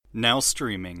Now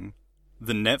streaming,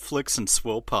 the Netflix and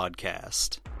Swill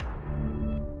podcast.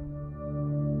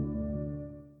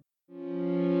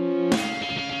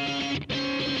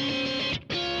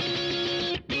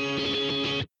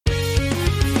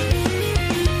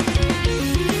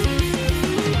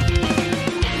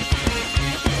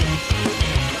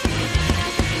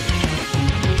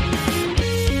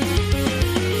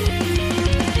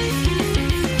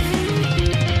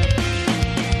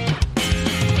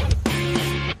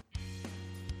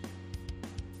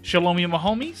 Shalom, you my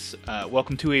homies.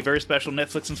 Welcome to a very special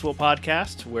Netflix and Swill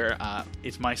podcast where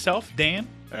it's myself, Dan,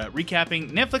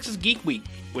 recapping Netflix's Geek Week,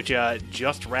 which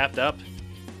just wrapped up,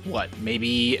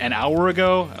 maybe an hour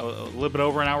ago? A little bit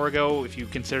over an hour ago, if you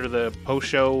consider the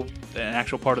post-show an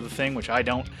actual part of the thing, which I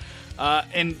don't.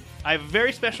 And I have a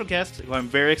very special guest who I'm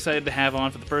very excited to have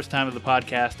on for the first time of the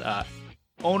podcast.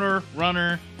 Owner,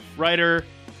 runner, writer,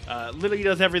 literally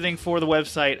does everything for the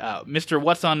website. Mr.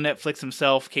 What's on Netflix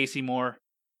himself, Casey Moore.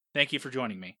 Thank you for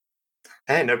joining me.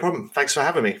 Hey, no problem. Thanks for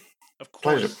having me. Of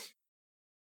course. Pleasure.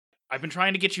 I've been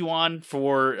trying to get you on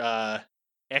for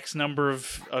X number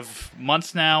of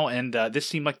months now, and this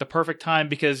seemed like the perfect time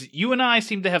because you and I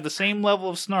seem to have the same level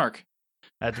of snark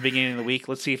at the beginning of the week.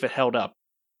 Let's see if it held up.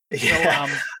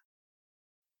 Yeah.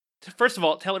 So, first of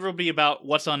all, tell everybody about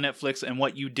what's on Netflix and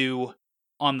what you do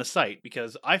on the site,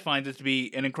 because I find it to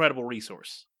be an incredible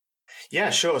resource. Yeah,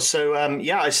 sure. So,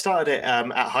 I started it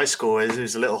at high school. It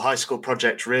was a little high school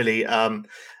project, really,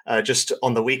 just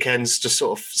on the weekends, just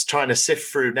sort of trying to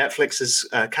sift through Netflix's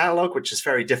catalog, which is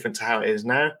very different to how it is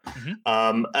now.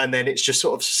 Mm-hmm. And then it's just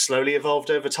sort of slowly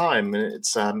evolved over time. And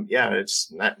it's,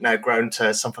 it's now grown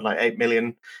to something like 8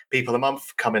 million people a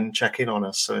month come and check in on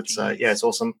us. So it's, it's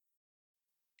awesome.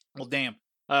 Well, damn.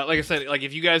 Like I said, like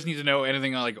if you guys need to know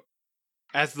anything, like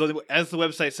as the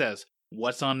website says,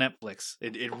 what's on Netflix?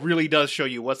 It really does show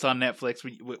you what's on Netflix.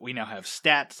 We now have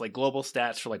stats, like global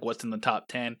stats for like what's in the top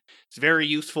 10. It's very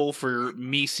useful for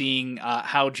me seeing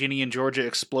how Ginny and Georgia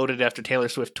exploded after Taylor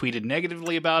Swift tweeted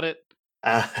negatively about it.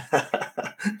 Yep.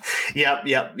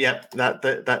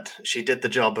 That she did the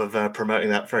job of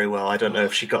promoting that very well. I don't know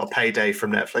if she got a payday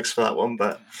from Netflix for that one,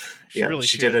 but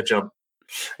she did her job.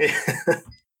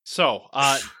 So,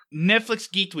 Netflix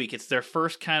Geek Week, it's their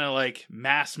first kind of like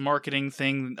mass marketing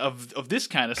thing of this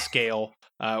kind of scale,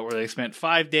 where they spent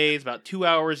 5 days, about 2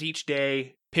 hours each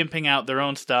day, pimping out their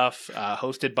own stuff,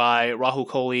 hosted by Rahul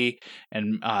Kohli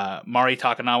and Mari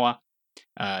Takanawa.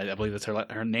 I believe that's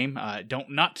her name.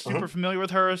 Not super familiar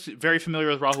with her, very familiar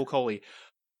with Rahul Kohli.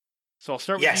 So I'll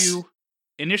start with you.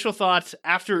 Initial thoughts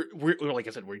after, like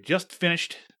I said, we just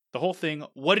finished the whole thing.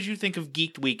 What did you think of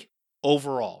Geek Week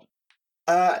overall?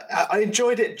 I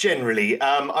enjoyed it generally.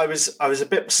 I was a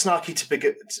bit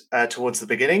snarky towards the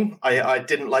beginning. I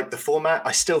didn't like the format.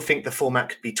 I still think the format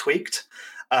could be tweaked,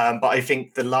 but I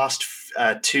think the last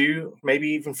 2, maybe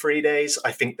even 3 days,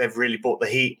 I think they've really brought the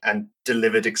heat and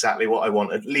delivered exactly what I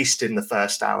want, at least in the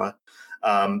first hour.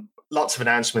 Lots of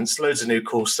announcements, loads of new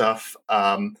cool stuff,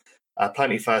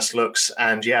 plenty of first looks,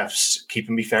 and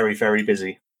keeping me very, very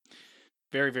busy.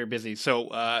 Very, very busy.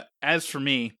 So as for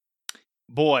me,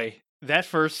 boy, that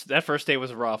first day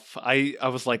was rough. I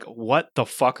was like, what the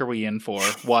fuck are we in for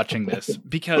watching this?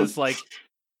 Because like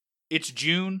it's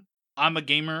June, I'm a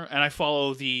gamer, and I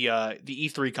follow the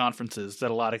E3 conferences that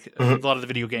a lot of the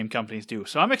video game companies do.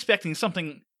 So I'm expecting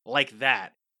something like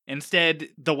that. Instead,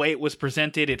 the way it was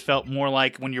presented, it felt more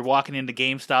like when you're walking into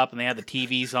GameStop and they had the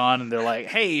TVs on and they're like,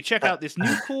 hey, check out this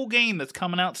new cool game that's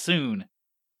coming out soon.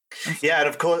 Yeah, and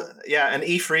of course, and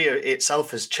E3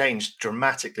 itself has changed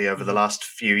dramatically over the last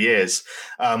few years,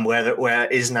 where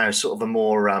it is now sort of a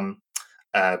more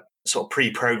sort of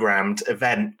pre-programmed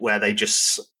event where they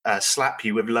just slap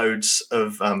you with loads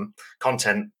of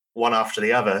content one after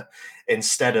the other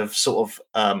instead of sort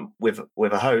of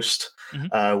with a host,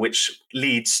 which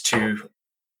leads to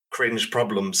cringe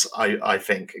problems. I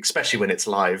think, especially when it's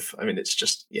live. I mean, it's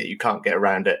just you can't get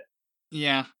around it.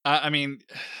 Yeah, I mean,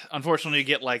 unfortunately, you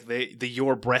get like the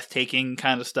you're breathtaking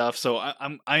kind of stuff. So I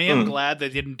am glad they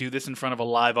didn't do this in front of a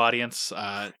live audience.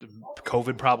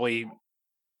 COVID probably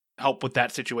helped with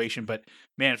that situation, but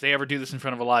man, if they ever do this in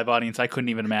front of a live audience, I couldn't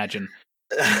even imagine.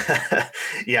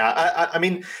 I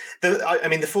mean,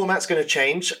 the format's going to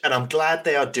change, and I'm glad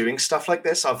they are doing stuff like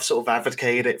this. I've sort of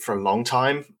advocated it for a long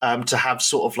time to have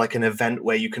sort of like an event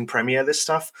where you can premiere this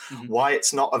stuff. Why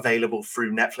it's not available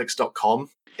through Netflix.com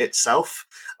itself,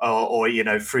 or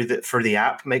through the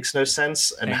app makes no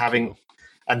sense. And having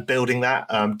and building that,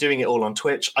 doing it all on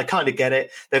Twitch. I kind of get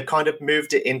it. They've kind of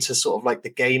moved it into sort of like the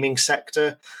gaming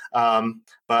sector.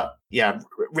 But yeah,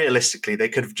 realistically, they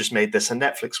could have just made this a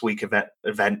Netflix week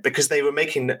event because they were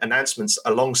making announcements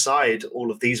alongside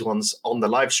all of these ones on the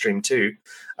live stream too.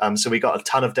 So we got a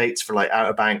ton of dates for like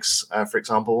Outer Banks, for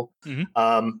example,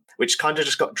 which kind of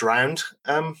just got drowned.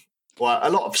 Well, a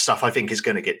lot of stuff I think is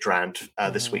going to get drowned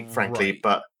this week, frankly. Right.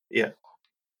 But yeah,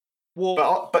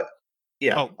 Well, but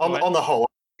yeah, oh, on the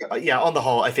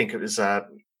whole, I think it was a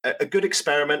good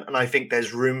experiment, and I think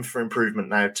there's room for improvement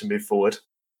now to move forward.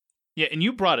 yeah, and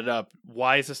you brought it up.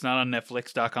 Why is this not on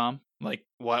Netflix.com? Like,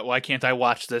 why can't I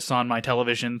watch this on my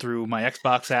television through my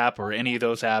Xbox app or any of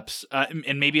those apps?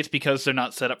 And maybe it's because they're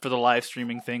not set up for the live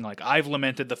streaming thing. Like, I've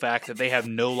lamented the fact that they have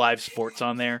no live sports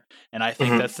on there, and I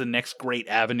think that's the next great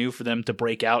avenue for them to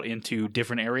break out into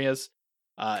different areas.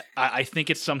 I think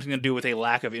it's something to do with a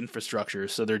lack of infrastructure.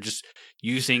 So they're just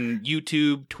using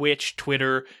YouTube, Twitch,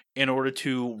 Twitter in order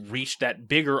to reach that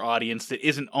bigger audience that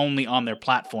isn't only on their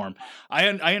platform. I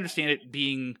understand it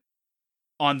being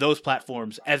on those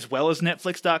platforms as well as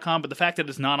Netflix.com, but the fact that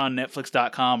it's not on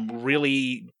Netflix.com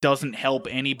really doesn't help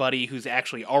anybody who's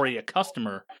actually already a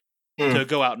customer to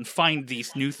go out and find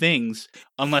these new things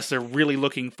unless they're really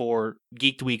looking for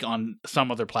Geeked Week on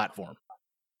some other platform.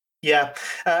 Yeah,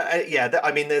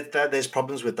 I mean, there's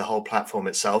problems with the whole platform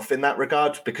itself in that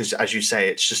regard because, as you say,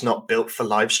 it's just not built for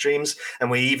live streams,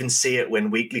 and we even see it when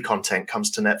weekly content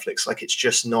comes to Netflix. Like, it's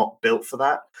just not built for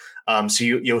that. So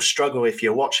you'll struggle if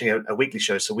you're watching a weekly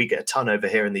show. So we get a ton over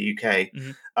here in the UK.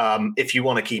 If you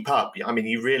want to keep up, I mean,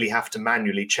 you really have to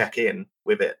manually check in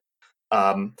with it.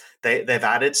 They've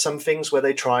added some things where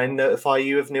they try and notify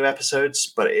you of new episodes,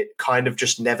 but it kind of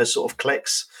just never sort of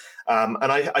clicks.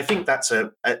 And I think that's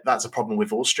a problem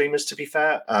with all streamers, to be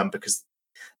fair, because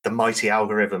the mighty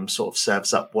algorithm sort of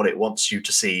serves up what it wants you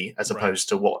to see as opposed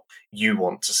to what you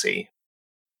want to see.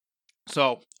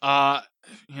 So,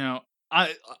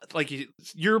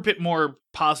 you're a bit more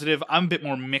positive. I'm a bit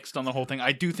more mixed on the whole thing.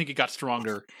 I do think it got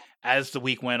stronger as the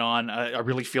week went on. I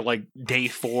really feel like day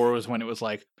 4 was when it was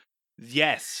like,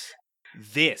 yes,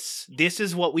 this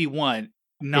is what we want.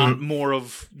 Not more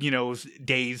of,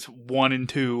 days 1 and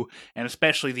 2, and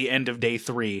especially the end of day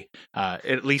 3,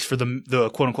 at least for the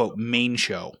quote-unquote main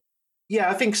show. Yeah,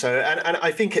 I think so. And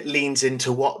I think it leans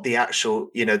into what the actual,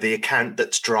 the account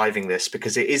that's driving this,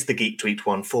 because it is the Geek Tweet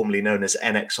one, formerly known as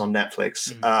NX on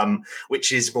Netflix,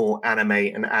 which is more anime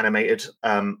and animated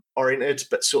oriented,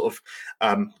 but sort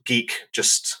of geek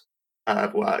just,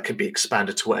 it can be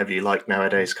expanded to whatever you like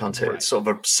nowadays, can't it? Right. It's sort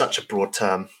of such a broad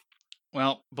term.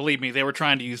 Well, believe me, they were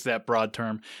trying to use that broad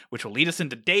term, which will lead us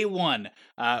into day 1,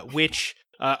 which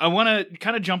I want to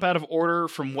kind of jump out of order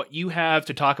from what you have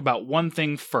to talk about one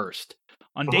thing first.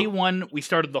 On day 1, we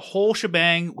started the whole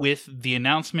shebang with the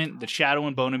announcement that Shadow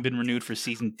and Bone had been renewed for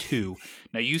Season 2.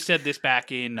 Now, you said this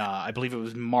back in, I believe it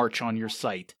was March on your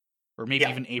site, or maybe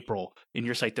even April in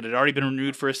your site, that it had already been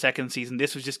renewed for a second season.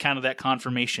 This was just kind of that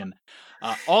confirmation.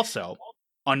 Also,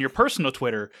 on your personal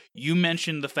Twitter, you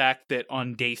mentioned the fact that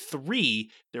on day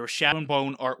 3, there was Shadow and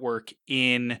Bone artwork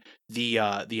in the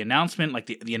announcement, like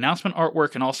the announcement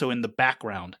artwork, and also in the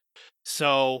background.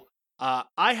 So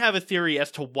I have a theory as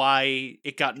to why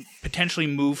it got potentially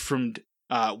moved from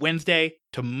Wednesday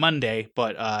to Monday,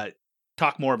 but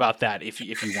talk more about that if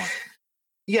you want.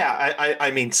 Yeah,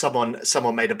 I mean, someone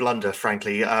made a blunder,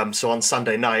 frankly. So on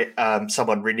Sunday night,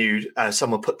 someone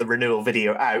put the renewal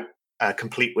video out,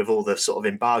 complete with all the sort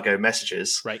of embargo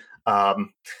messages. Right.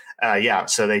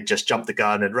 So they just jumped the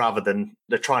gun, and rather than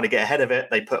they're trying to get ahead of it,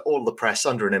 they put all the press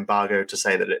under an embargo to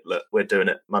say that look, we're doing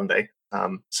it Monday.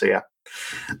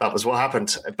 That was what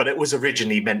happened. But it was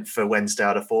originally meant for Wednesday,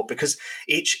 I'd have thought, because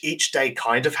each day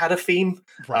kind of had a theme.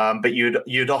 Right. But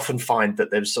you'd often find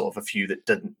that there's sort of a few that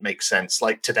didn't make sense.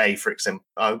 Like today, for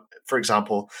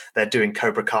example, they're doing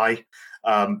Cobra Kai,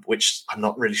 which I'm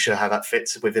not really sure how that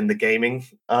fits within the gaming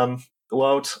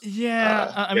world.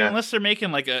 Yeah, I mean, unless they're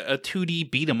making like a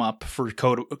 2D beat 'em up for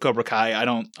Cobra Kai, I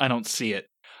don't see it.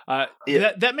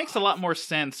 That makes a lot more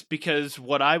sense, because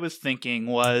what I was thinking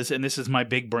was, and this is my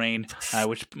big brain,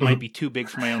 which might be too big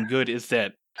for my own good, is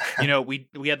that we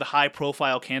had the high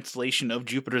profile cancellation of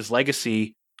Jupiter's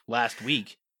Legacy last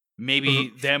week. Maybe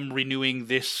them renewing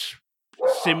this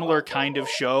similar kind of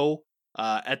show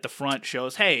at the front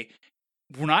shows, hey,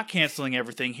 we're not canceling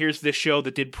everything. Here's this show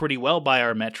that did pretty well by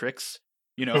our metrics.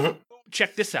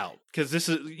 Check this out, because this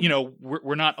is,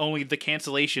 we're not only the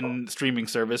cancellation streaming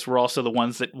service, we're also the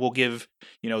ones that will give,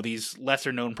 these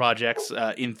lesser known projects,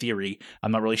 in theory.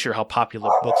 I'm not really sure how popular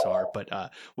books are,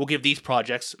 but we'll give these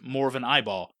projects more of an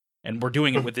eyeball, and we're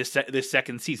doing it with this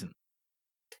second season.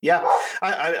 Yeah,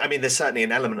 I mean, there's certainly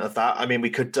an element of that. I mean, we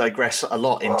could digress a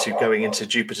lot into going into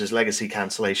Jupiter's Legacy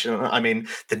cancellation. I mean,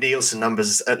 the Nielsen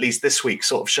numbers, at least this week,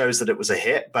 sort of shows that it was a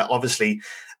hit, but obviously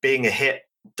being a hit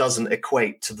doesn't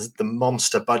equate to the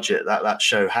monster budget that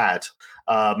show had.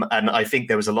 And I think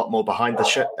there was a lot more behind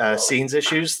the scenes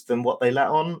issues than what they let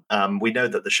on. We know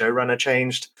that the showrunner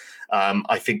changed.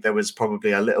 I think there was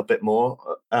probably a little bit more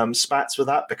spats with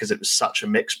that because it was such a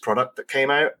mixed product that came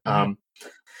out.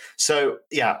 So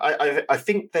yeah, I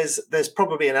think there's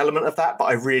probably an element of that, but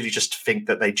I really just think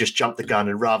that they just jumped the gun,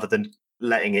 and rather than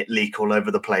letting it leak all over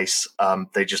the place,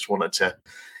 they just wanted to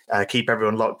keep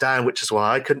everyone locked down, which is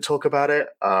why I couldn't talk about it.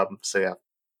 So yeah.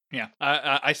 Yeah,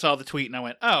 I saw the tweet and I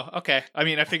went, oh, okay. I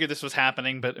mean, I figured this was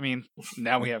happening, but I mean,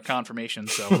 now we have confirmation,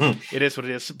 so it is what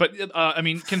it is. But I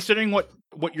mean, considering what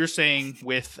you're saying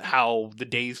with how the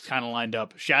days kind of lined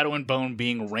up, Shadow and Bone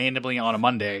being randomly on a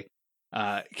Monday,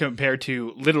 compared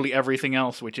to literally everything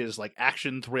else, which is like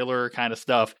action thriller kind of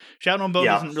stuff, Shadow and Bone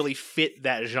doesn't really fit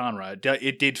that genre.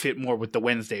 It did fit more with the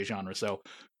Wednesday genre, so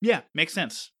yeah, makes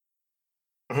sense.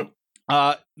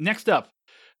 Next up,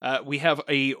 we have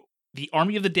the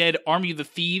Army of the Dead, Army of the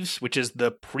Thieves, which is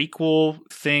the prequel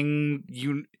thing.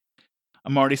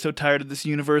 I'm already so tired of this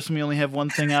universe, and we only have one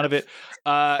thing out of it.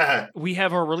 We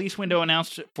have our release window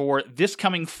announced for this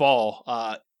coming fall.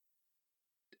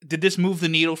 Did this move the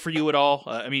needle for you at all?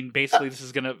 I mean, basically, this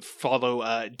is going to follow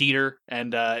Dieter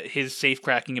and his safe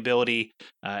cracking ability,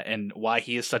 and why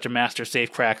he is such a master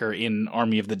safe cracker in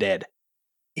Army of the Dead.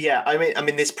 Yeah, I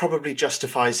mean, this probably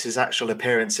justifies his actual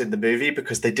appearance in the movie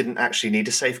because they didn't actually need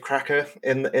a safe cracker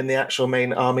in the actual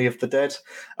main Army of the Dead,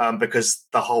 because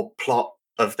the whole plot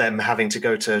of them having to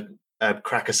go to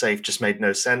crack a safe just made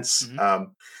no sense.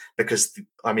 Because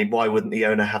I mean, why wouldn't the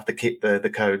owner have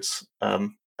the codes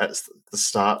at the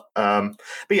start? But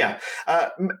yeah,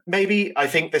 maybe I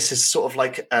think this is sort of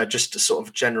like just a sort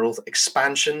of general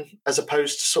expansion as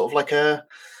opposed to sort of like a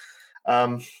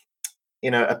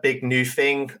a big new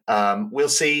thing. We'll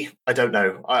see. I don't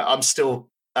know. I'm still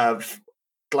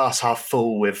glass half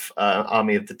full with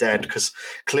Army of the Dead because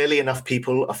clearly enough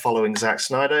people are following Zack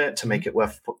Snyder to make it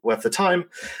worth the time.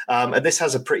 And this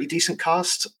has a pretty decent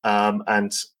cast.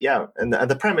 And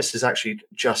the premise is actually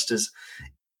just as,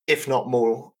 if not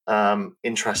more,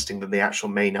 interesting than the actual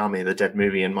main Army of the Dead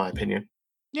movie, in my opinion.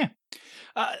 Yeah.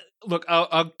 Look,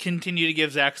 I'll continue to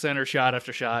give Zack Snyder shot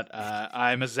after shot.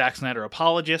 I'm a Zack Snyder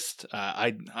apologist.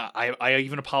 I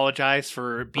even apologize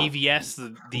for BVS,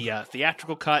 the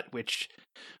theatrical cut, which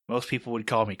most people would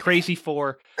call me crazy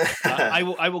for.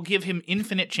 I will give him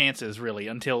infinite chances, really,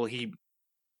 until he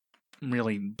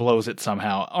really blows it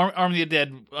somehow. Army of the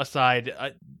Dead aside,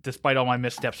 despite all my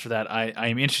missteps for that, I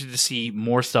am interested to see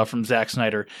more stuff from Zack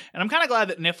Snyder, and I'm kind of glad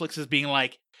that Netflix is being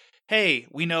like, hey,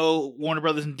 we know Warner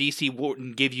Brothers and DC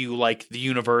wouldn't give you like the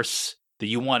universe that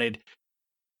you wanted.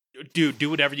 Dude, do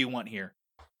whatever you want here.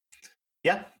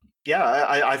 Yeah.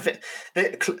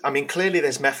 I mean, clearly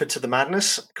there's method to the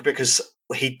madness because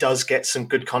he does get some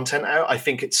good content out. I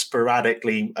think it's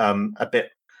sporadically a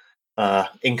bit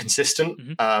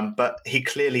inconsistent, but he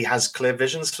clearly has clear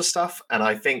visions for stuff. And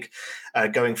I think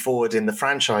going forward in the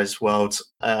franchise world,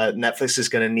 Netflix is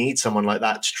going to need someone like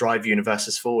that to drive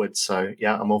universes forward. So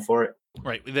yeah, I'm all for it.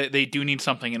 Right. They do need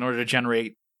something in order to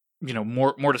generate,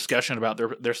 more discussion about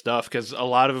their stuff, because a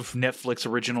lot of Netflix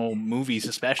original movies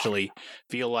especially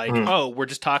feel like, oh, we're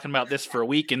just talking about this for a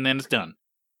week and then it's done.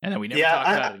 And then we never talk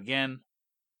about it again.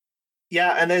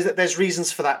 Yeah, and there's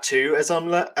reasons for that too. As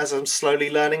I'm slowly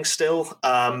learning still,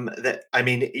 that I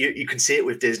mean, you can see it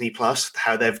with Disney Plus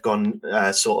how they've gone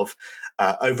sort of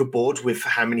overboard with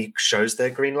how many shows they're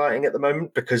greenlighting at the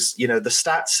moment. Because the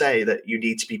stats say that you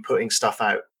need to be putting stuff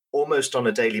out almost on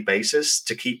a daily basis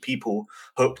to keep people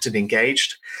hooked and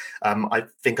engaged. I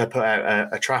think I put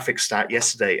out a traffic stat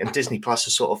yesterday, and Disney Plus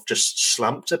has sort of just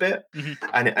slumped a bit,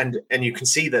 and you can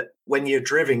see that when you're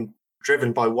driven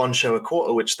by one show a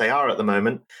quarter, which they are at the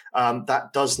moment, that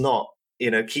does not,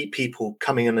 keep people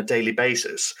coming on a daily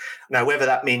basis. Now, whether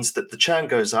that means that the churn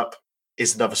goes up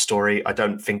is another story. I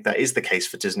don't think that is the case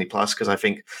for Disney Plus because I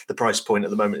think the price point at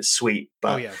the moment is sweet.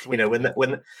 But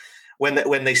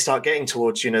when they start getting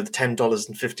towards the $10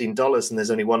 and $15, and there's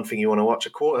only one thing you want to watch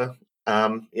a quarter,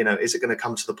 is it going to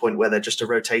come to the point where they're just a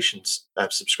rotation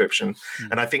subscription?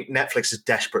 And I think Netflix is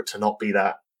desperate to not be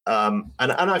that. And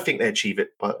I think they achieve it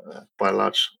by and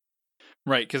large.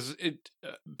 Right, because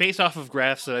based off of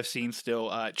graphs that I've seen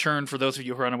still, churn, for those of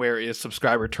you who are unaware, is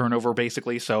subscriber turnover,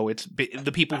 basically. So it's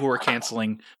the people who are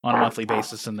canceling on a monthly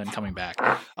basis and then coming back.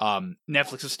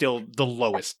 Netflix is still the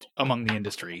lowest among the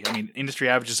industry. I mean, industry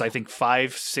average is, I think,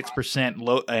 5-6%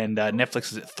 low, and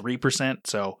Netflix is at 3%.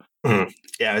 So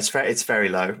Yeah, it's very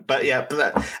low, but yeah,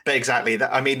 but exactly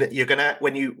that. I mean, you're gonna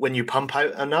when you pump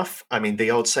out enough. I mean,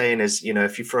 the old saying is,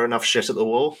 if you throw enough shit at the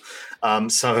wall,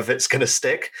 some of it's gonna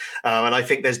stick. And I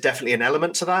think there's definitely an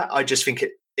element to that. I just think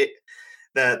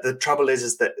the trouble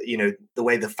is that the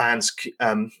way the fans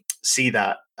see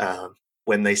that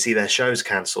when they see their shows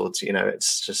cancelled,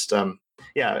 it's just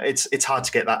it's hard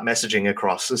to get that messaging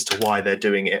across as to why they're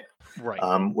doing it. Right.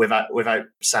 Without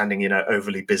sounding,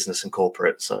 overly business and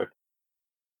corporate. So,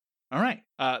 all right,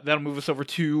 that'll move us over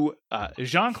to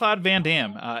Jean-Claude Van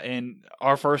Damme and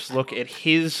our first look at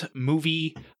his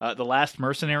movie, The Last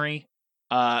Mercenary.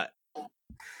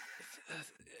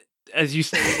 As you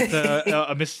say,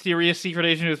 a mysterious secret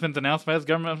agent who has been denounced by his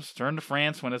government returned to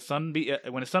France when his son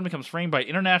becomes framed by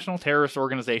international terrorist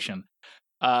organization.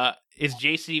 Is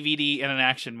JCVD in an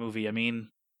action movie? I mean,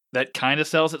 that kind of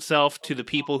sells itself to the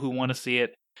people who want to see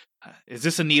it. Is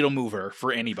this a needle mover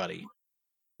for anybody?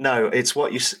 No, it's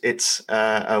what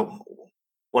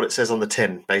what it says on the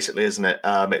tin, basically, isn't it?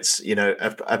 It's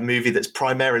a movie that's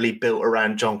primarily built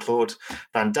around Jean-Claude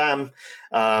Van Damme.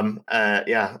 And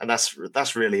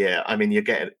that's really it. I mean, you're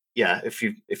getting if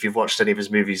you've watched any of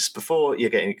his movies before, you're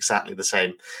getting exactly the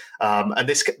same. And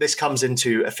this comes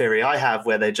into a theory I have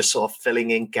where they're just sort of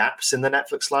filling in gaps in the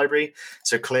Netflix library.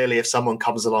 So clearly, if someone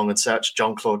comes along and search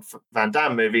Jean-Claude Van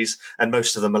Damme movies, and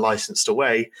most of them are licensed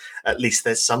away, at least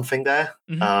there's something there.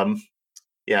 Mm-hmm.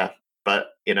 But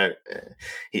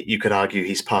you could argue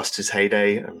he's past his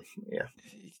heyday, and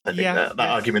I think that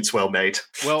argument's well made.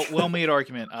 Well made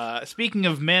argument. Speaking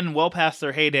of men well past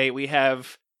their heyday, we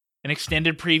have an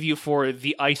extended preview for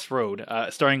The Ice Road,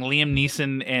 starring Liam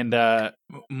Neeson and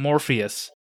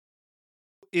Morpheus.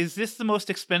 Is this the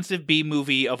most expensive B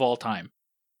movie of all time?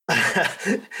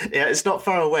 Yeah, it's not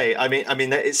far away. I mean,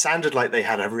 it sounded like they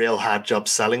had a real hard job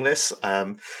selling this.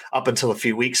 Up until a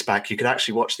few weeks back, you could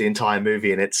actually watch the entire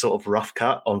movie in its sort of rough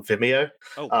cut on Vimeo.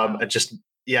 Oh, wow. And just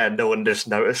no one just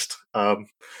noticed.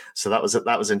 So that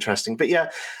was interesting. But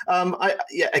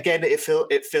again,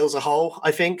 it fills a hole.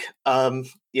 I think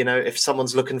if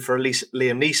someone's looking for a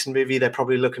Liam Neeson movie, they're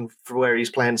probably looking for where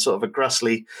he's playing sort of a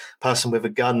grustly person with a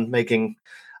gun making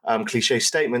cliche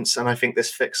statements, and I think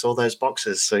this fits all those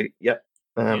boxes. So, yep.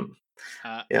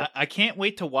 I can't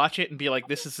wait to watch it and be like,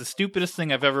 this is the stupidest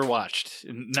thing I've ever watched.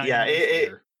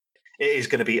 It is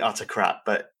going to be utter crap,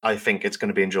 but I think it's going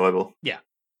to be enjoyable. Yeah.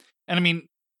 And I mean,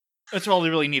 that's all we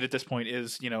really need at this point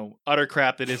is, utter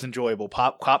crap that is enjoyable.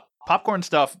 Popcorn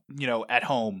stuff, at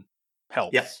home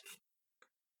helps.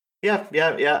 Yeah.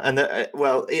 And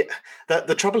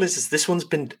the trouble is this one's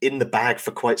been in the bag for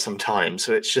quite some time.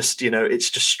 So it's just,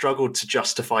 struggled to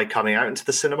justify coming out into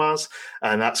the cinemas.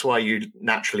 And that's why you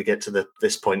naturally get to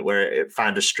this point where it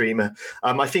found a streamer.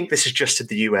 I think this is just in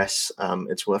the US.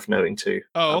 It's worth noting too.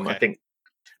 Oh, okay.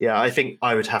 I think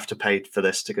I would have to pay for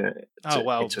this to go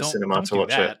into a cinema to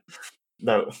watch it.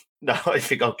 No, I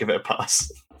think I'll give it a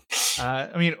pass.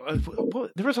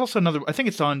 There was also another. I think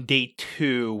it's on day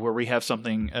 2 where we have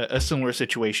something a similar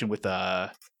situation with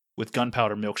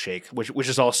Gunpowder Milkshake, which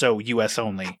is also U.S.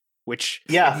 only, which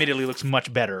admittedly looks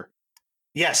much better.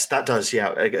 Yes, that does.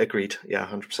 Yeah, agreed. Yeah,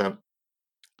 100%.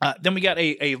 Then we got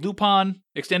a Lupin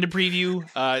extended preview.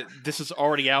 This is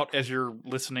already out as you're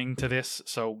listening to this,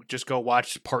 so just go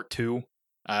watch part 2.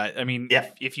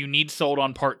 If you need sold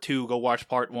on part 2, go watch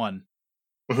part 1.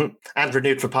 Mm-hmm. And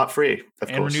renewed for part 3, of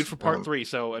course. Renewed for part 3.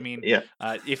 So,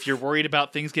 if you're worried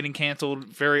about things getting canceled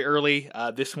very early,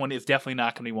 this one is definitely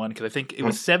not going to be one, because I think it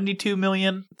was 72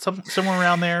 million, somewhere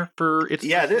around there for its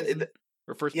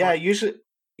first part.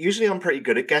 Usually I'm pretty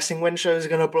good at guessing when shows are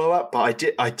going to blow up, but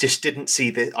I just didn't see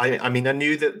the. I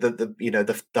knew that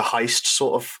the heist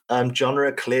sort of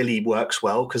genre clearly works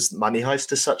well because Money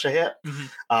Heist is such a hit.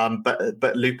 Mm-hmm.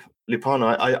 But Lupin,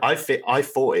 I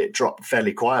thought it dropped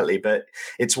fairly quietly, but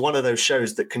it's one of those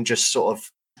shows that can just sort of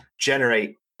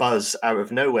generate buzz out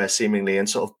of nowhere seemingly and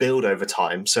sort of build over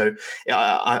time. So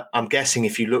I'm guessing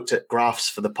if you looked at graphs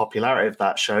for the popularity of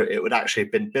that show, it would actually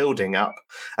have been building up,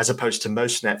 as opposed to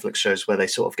most Netflix shows where they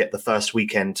sort of get the first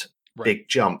weekend big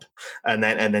jump and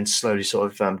then slowly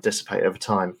sort of dissipate over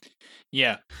time.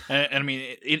 Yeah, and I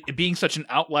mean, it being such an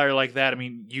outlier like that, I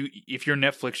mean, if you're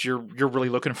Netflix, you're really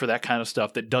looking for that kind of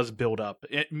stuff that does build up,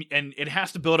 and it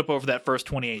has to build up over that first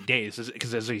 28 days,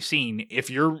 because as we've seen, if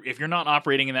you're not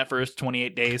operating in that first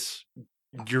 28 days,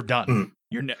 you're done.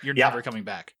 You're never coming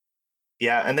back.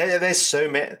 Yeah, and there's so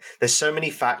many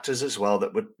factors as well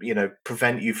that would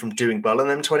prevent you from doing well in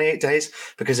them 28 days,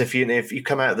 because if you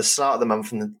come out at the start of the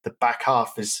month and the back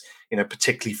half is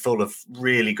particularly full of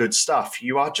really good stuff,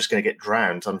 you are just going to get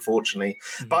drowned, unfortunately.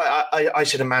 Mm-hmm. But I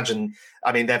should imagine,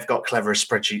 I mean, they've got cleverer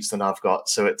spreadsheets than I've got,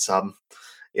 so it's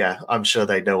yeah, I'm sure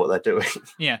they know what they're doing.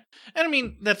 Yeah, and I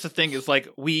mean that's the thing is like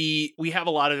we have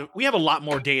a lot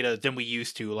more data than we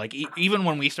used to. Like even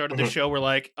when we started the show, we're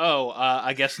like,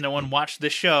 I guess no one watched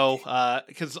this show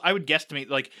because I would guesstimate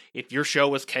like if your show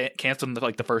was canceled in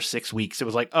like the first 6 weeks, it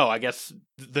was like, I guess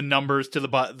the numbers to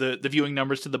the viewing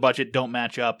numbers to the budget don't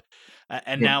match up,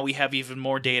 and now we have even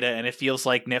more data, and it feels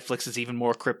like Netflix is even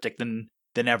more cryptic than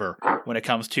ever when it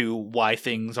comes to why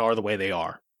things are the way they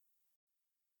are.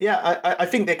 Yeah, I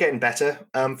think they're getting better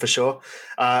for sure.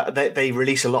 They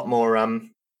release a lot more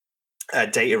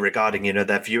data regarding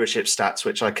their viewership stats,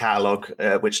 which I catalog,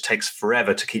 which takes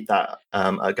forever to keep that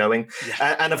going.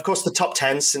 Yeah. And of course, the top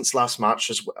 10 since last March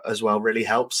as well really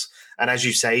helps. And as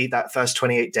you say, that first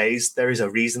 28 days, there is a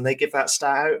reason they give that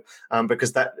stat out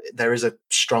because there is a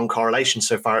strong correlation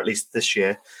so far, at least this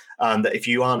year. That if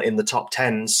you aren't in the top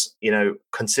 10s,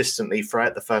 consistently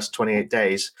throughout the first 28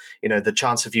 days, the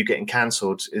chance of you getting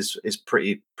cancelled is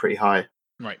pretty high.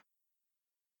 Right.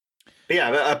 But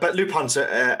yeah, but Lupin's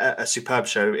a superb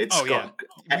show. It's got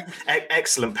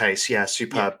excellent pace. Yeah,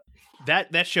 superb. Yeah.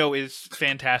 That show is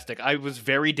fantastic. I was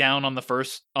very down on the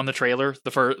trailer,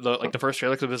 the first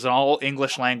trailer, because it was all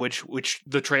English language, which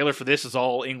the trailer for this is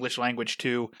all English language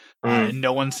too. And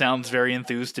no one sounds very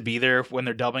enthused to be there when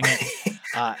they're dubbing it.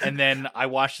 And then I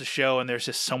watched the show, and there's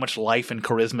just so much life and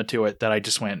charisma to it that I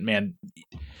just went, man,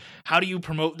 how do you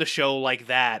promote the show like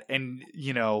that? And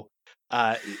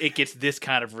it gets this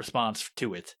kind of response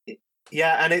to it.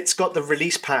 Yeah, and it's got the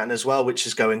release pattern as well, which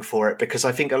is going for it, because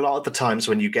I think a lot of the times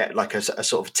when you get like a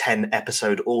sort of 10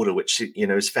 episode order, which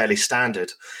is fairly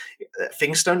standard,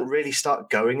 things don't really start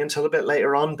going until a bit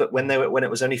later on. But when it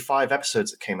was only 5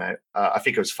 episodes that came out, I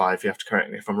think it was 5. You have to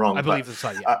correct me if I'm wrong. I believe it's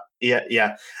 5.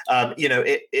 Yeah.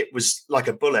 It was like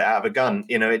a bullet out of a gun.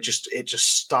 It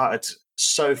just started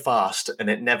so fast and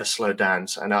it never slowed down.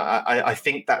 And I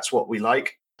think that's what we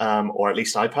like. Or at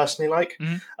least I personally like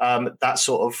that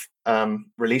sort of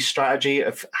release strategy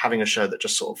of having a show that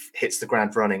just sort of hits the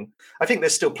ground running. I think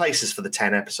there's still places for the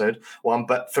 10 episode one,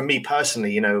 but for me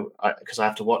personally, because I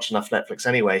have to watch enough Netflix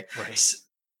anyway, right.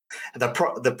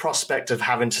 The prospect of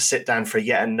having to sit down for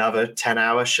yet another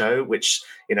 10-hour show, which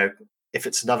if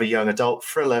it's another young adult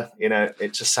thriller,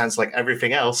 it just sounds like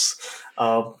everything else.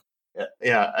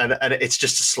 Yeah, and it's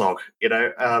just a slog,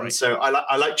 right. So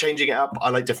I like changing it up.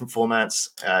 I like different formats.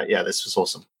 This was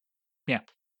awesome. Yeah.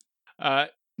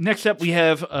 Next up, we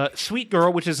have Sweet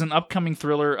Girl, which is an upcoming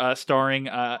thriller starring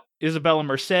Isabella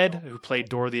Merced, who played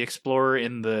Dora the Explorer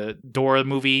in the Dora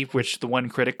movie, which the one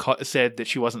critic said that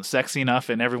she wasn't sexy enough,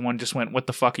 and everyone just went, "What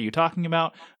the fuck are you talking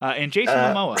about?" And Jason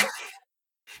Momoa.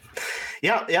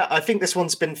 Yeah, I think this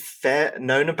one's been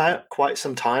known about quite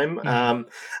some time.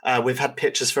 Mm-hmm. We've had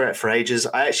pictures for it for ages.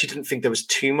 I actually didn't think there was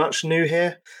too much new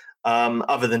here,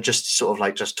 other than just sort of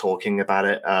like just talking about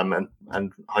it and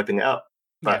hyping it up.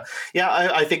 But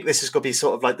I think this is going to be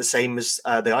sort of like the same as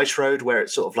The Ice Road, where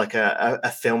it's sort of like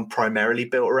a film primarily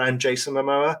built around Jason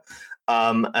Momoa,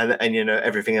 and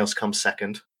everything else comes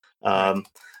second.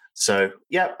 So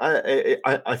yeah,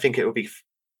 I think it will be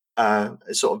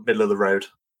sort of middle of the road.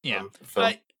 Yeah,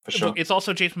 for sure. It's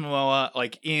also Jason Momoa,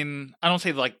 like I don't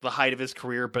say like the height of his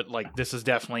career, but like this is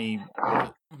definitely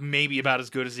maybe about as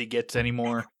good as he gets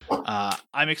anymore.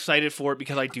 I'm excited for it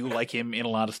because I do like him in a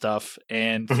lot of stuff,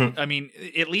 and I mean,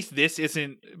 at least this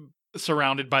isn't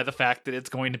surrounded by the fact that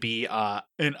it's going to be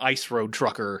an Ice Road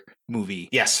Trucker movie.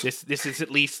 Yes, this is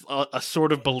at least a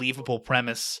sort of believable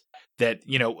premise. That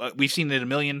we've seen it a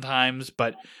million times,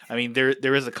 but I mean,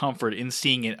 there is a comfort in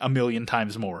seeing it a million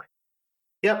times more.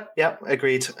 Yep,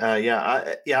 agreed.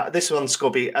 This one's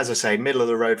going to be, as I say, middle of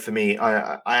the road for me.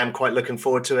 I am quite looking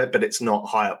forward to it, but it's not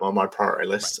high up on my priority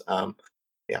list. Right.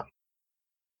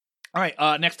 All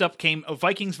right, next up came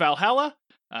Vikings Valhalla,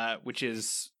 which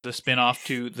is the spinoff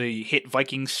to the hit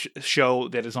Vikings show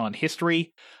that is on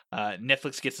History.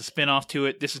 Netflix gets a spinoff to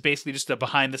it. This is basically just a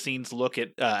behind-the-scenes look at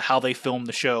how they filmed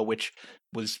the show, which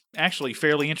was actually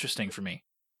fairly interesting for me.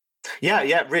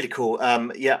 Yeah, really cool.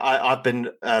 I've been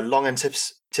long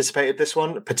anticipated this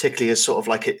one, particularly as sort of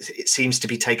like it seems to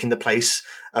be taking the place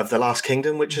of The Last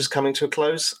Kingdom, which is coming to a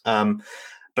close.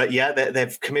 But yeah,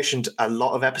 they've commissioned a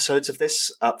lot of episodes of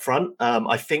this up front.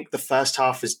 I think the first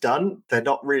half is done. They're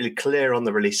not really clear on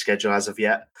the release schedule as of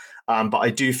yet. but I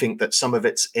do think that some of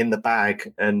it's in the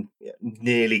bag and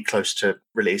nearly close to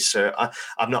release. So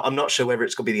I'm not sure whether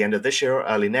it's going to be the end of this year or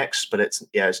early next, but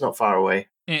it's not far away.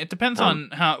 It depends on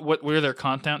where their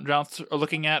content drops are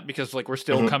looking at, because like we're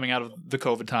still coming out of the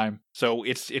COVID time, so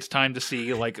it's time to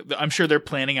see. Like I'm sure they're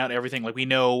planning out everything. Like we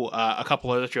know a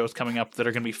couple other shows coming up that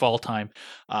are going to be fall time.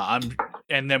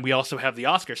 And then we also have the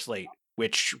Oscar slate,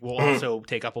 which will also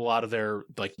take up a lot of their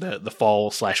like the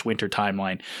fall/winter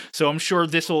timeline. So I'm sure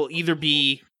this will either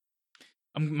be,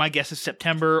 my guess is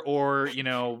September or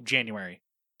January.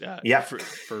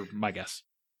 For my guess.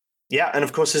 Yeah, and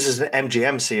of course this is an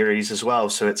MGM series as well,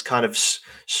 so it's kind of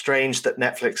strange that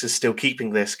Netflix is still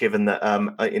keeping this, given that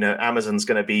Amazon's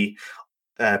going to be,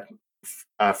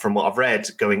 from what I've read,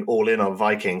 going all in on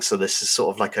Vikings. So this is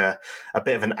sort of like a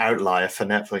bit of an outlier for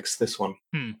Netflix, this one.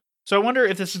 So I wonder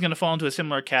if this is going to fall into a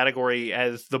similar category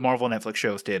as the Marvel Netflix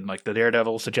shows did, like the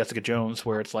Daredevils, the Jessica Jones,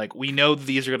 where it's like we know that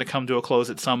these are going to come to a close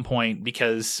at some point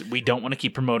because we don't want to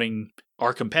keep promoting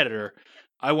our competitor.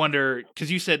 I wonder,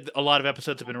 because you said a lot of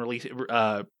episodes have been released,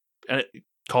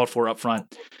 called for up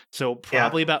front, so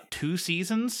probably about 2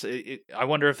 seasons. I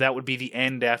wonder if that would be the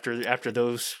end after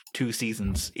those 2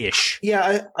 seasons ish.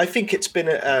 Yeah, I think it's been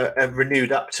a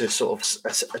renewed up to sort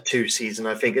of a 2 season.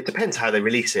 I think it depends how they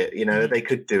release it. They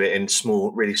could do it in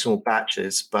really small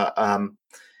batches, but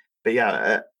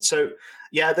yeah. So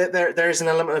yeah, there is an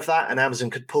element of that, and Amazon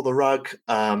could pull the rug.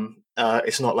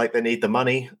 It's not like they need the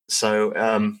money,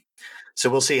 so. So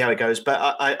we'll see how it goes.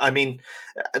 But I mean,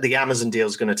 the Amazon deal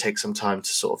is going to take some time to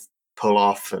sort of pull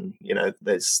off, and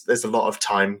there's a lot of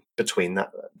time between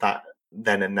that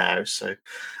then and now. So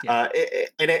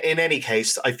in any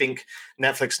case, I think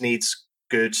Netflix needs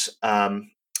good,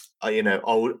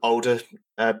 older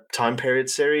time period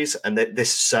series, and this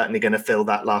is certainly going to fill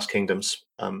that Last Kingdom's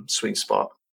sweet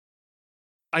spot.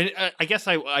 I guess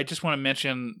I just want to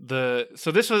mention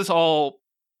so this was all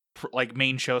like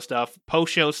main show stuff.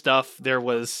 Post show stuff, there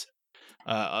was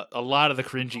a lot of the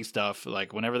cringy stuff.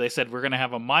 Like whenever they said we're going to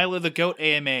have a Milo the Goat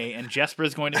AMA and Jesper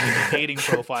is going to be the dating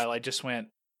profile, I just went,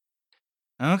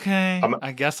 okay,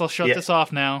 I guess I'll shut this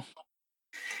off now.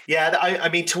 Yeah, I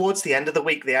mean, towards the end of the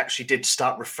week, they actually did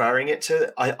start referring it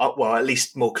to, at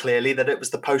least more clearly that it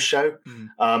was the post show.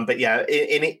 But yeah,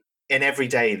 in every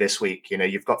day this week,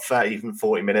 you've got 30, even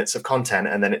 40 minutes of content,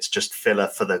 and then it's just filler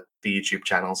for the YouTube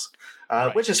channels,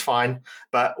 which is fine.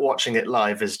 But watching it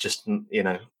live is just,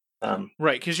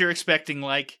 right, because you're expecting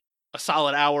like a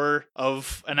solid hour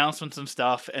of announcements and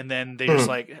stuff, and then they're just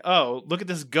like, oh, look at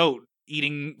this goat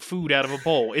eating food out of a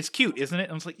bowl. It's cute, isn't it?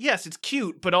 And I was like, yes, it's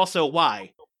cute, but also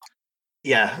why?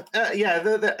 Yeah,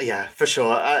 for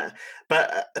sure.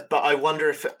 But I wonder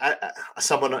if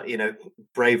someone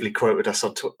bravely quoted us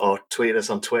or tweeted us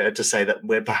on Twitter to say that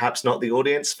we're perhaps not the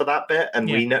audience for that bit, and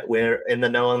we're in the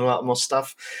know on a lot more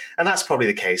stuff, and that's probably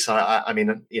the case. I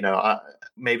mean,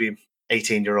 maybe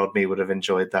 18-year-old me would have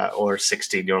enjoyed that, or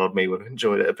 16-year-old me would have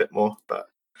enjoyed it a bit more, but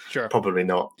sure, probably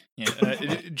not.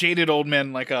 Yeah, jaded old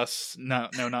men like us, no,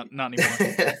 not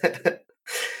anymore.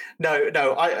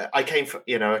 No, I came for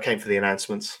the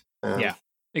announcements. Yeah,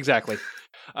 exactly.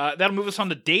 That'll move us on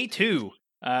to day 2,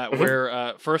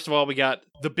 where first of all we got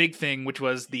the big thing, which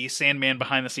was the Sandman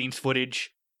behind the scenes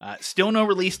footage. Still no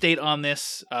release date on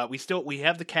this. We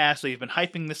have the cast. They've been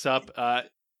hyping this up.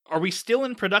 Are we still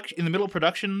in the middle of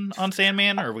production on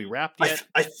Sandman, or are we wrapped yet?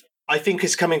 I think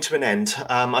it's coming to an end.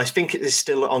 I think it is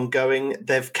still ongoing.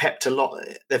 They've kept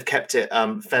it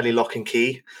fairly lock and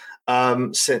key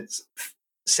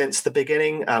since the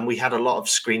beginning. We had a lot of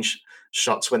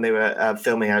screenshots when they were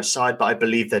filming outside, but I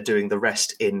believe they're doing the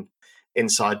rest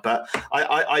inside. But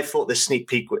I thought this sneak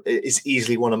peek is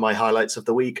easily one of my highlights of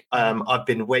the week. I've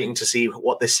been waiting to see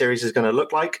what this series is going to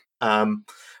look like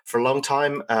for a long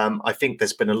time. I think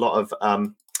there's been a lot of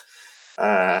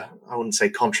I wouldn't say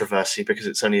controversy, because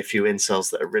it's only a few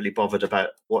incels that are really bothered about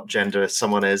what gender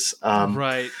someone is.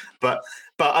 Right. But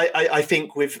I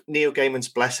think with Neil Gaiman's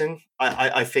blessing,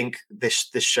 I think this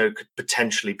show could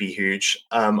potentially be huge.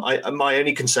 My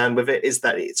only concern with it is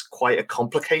that it's quite a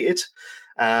complicated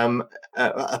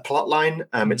a plot line.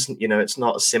 It's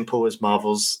not as simple as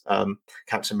Marvel's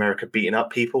Captain America beating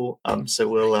up people. So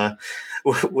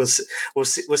we'll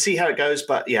see how it goes.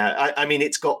 But yeah, I mean,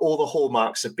 it's got all the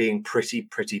hallmarks of being pretty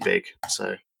big.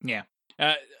 So yeah.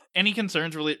 Any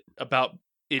concerns really about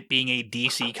it being a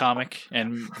DC comic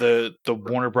and the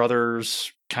Warner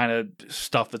Brothers kind of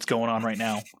stuff that's going on right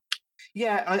now?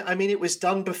 Yeah, I mean, it was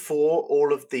done before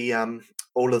all of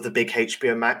the big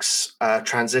HBO Max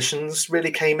transitions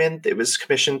really came in. It was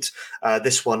commissioned,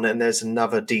 this one, and there's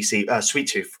another DC Sweet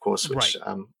Tooth, of course, which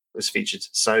was featured.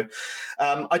 So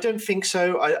I don't think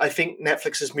so. I think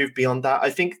Netflix has moved beyond that. I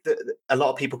think that a lot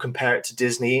of people compare it to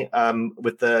Disney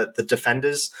with the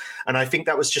Defenders, and I think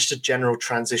that was just a general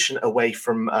transition away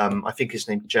from I think his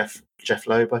name Jeff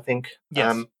Loeb, I think.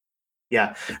 Yes.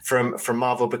 Yeah, from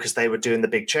Marvel, because they were doing the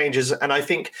big changes. And I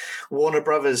think Warner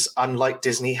Brothers, unlike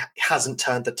Disney, hasn't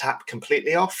turned the tap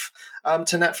completely off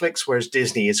to Netflix, whereas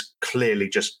Disney has clearly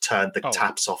just turned the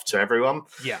taps off to everyone.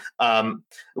 Yeah.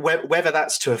 Whether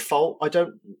that's to a fault, I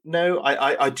don't know.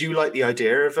 I do like the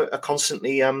idea of a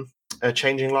constantly a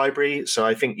changing library. So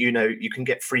I think, you can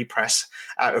get free press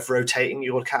out of rotating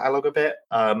your catalog a bit.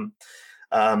 And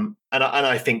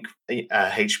I think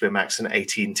HBO Max and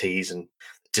AT&T's and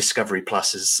Discovery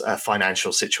Plus's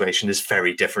financial situation is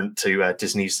very different to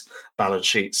Disney's balance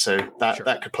sheet, so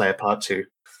that could play a part too.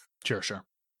 Sure.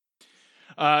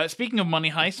 Speaking of Money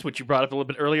Heist, which you brought up a little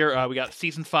bit earlier, we got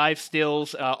season 5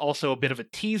 stills, also a bit of a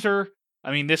teaser.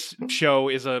 I mean, this show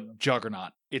is a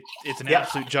juggernaut. It's an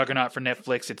absolute juggernaut for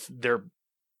Netflix. It's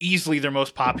easily their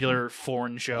most popular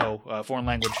foreign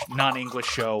language, non-English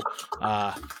show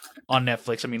on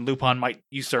Netflix. I mean, Lupin might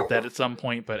usurp that at some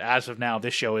point, but as of now,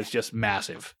 this show is just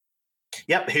massive.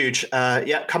 Yep, huge.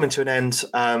 Coming to an end.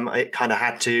 It kind of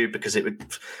had to, because it would.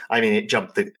 I mean,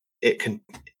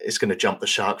 it's going to jump the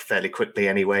shark fairly quickly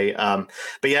anyway.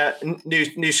 But yeah, new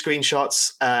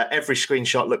screenshots. Every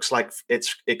screenshot looks like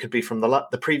it could be from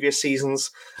the previous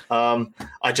seasons.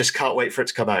 I just can't wait for it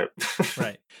to come out.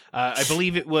 Right. I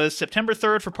believe it was September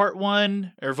 3rd for part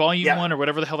 1 or volume 1 or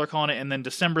whatever the hell they're calling it, and then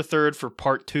December 3rd for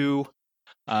part 2.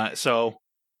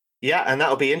 Yeah, and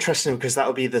that'll be interesting, because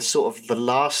that'll be the sort of the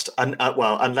last,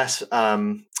 unless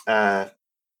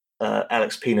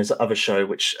Alex Pina's other show,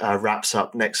 which wraps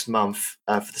up next month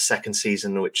for the second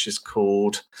season, which is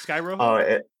called Sky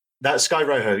Rojo. That's Sky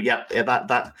Rojo. Yeah,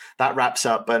 that wraps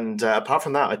up. And apart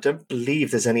from that, I don't believe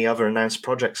there's any other announced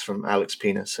projects from Alex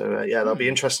Pina. So that'll be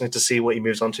interesting to see what he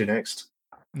moves on to next.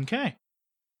 Okay.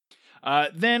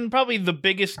 Then probably the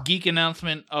biggest geek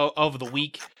announcement of the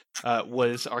week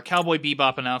was our Cowboy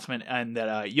Bebop announcement, and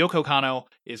that Yoko Kanno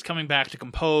is coming back to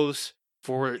compose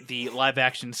for the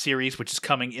live-action series, which is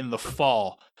coming in the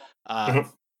fall. I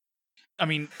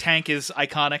mean, Tank is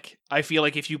iconic. I feel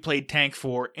like if you played Tank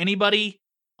for anybody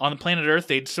on the planet Earth,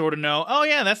 they'd sort of know, oh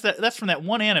yeah, that's from that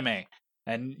one anime.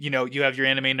 And, you have your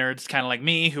anime nerds kind of like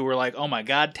me who were like, oh my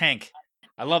god, Tank.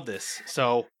 I love this.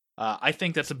 So I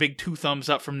think that's a big 2 thumbs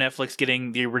up from Netflix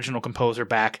getting the original composer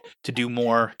back to do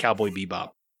more Cowboy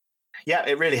Bebop. Yeah,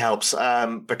 it really helps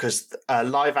because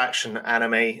live-action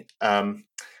anime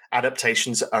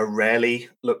adaptations are rarely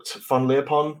looked fondly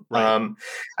upon, right.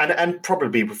 And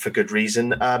probably for good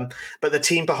reason. But the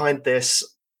team behind this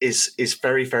is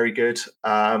very, very good,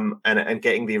 and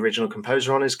getting the original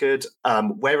composer on is good.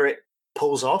 Where it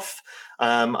pulls off,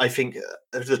 I think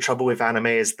the trouble with anime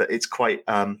is that it's quite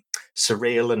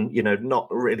surreal and not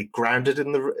really grounded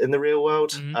in the real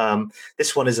world. Mm-hmm.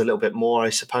 This one is a little bit more, I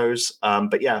suppose.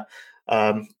 But yeah,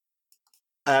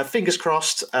 fingers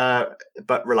crossed,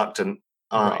 but reluctant.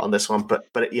 Right. On this one,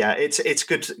 but yeah, it's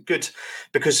good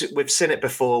because we've seen it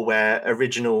before where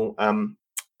original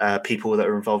people that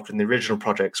are involved in the original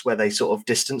projects, where they sort of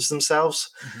distance themselves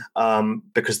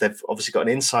because they've obviously got an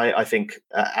insight. I think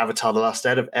Avatar: The Last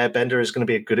Airbender is going to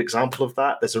be a good example of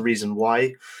that. There's a reason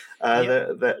why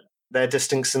they're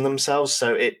distancing themselves.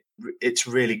 So it's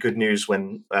really good news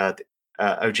when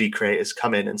OG creators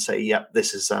come in and say, "Yep,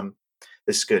 this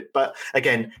is good." But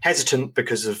again, hesitant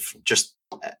because of just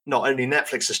not only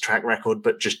Netflix's track record,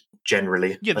 but just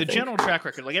generally. Yeah, the general track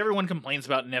record. Like, everyone complains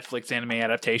about Netflix anime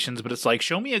adaptations, but it's like,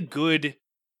 show me a good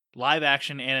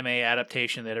live-action anime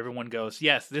adaptation that everyone goes,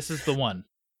 yes, this is the one.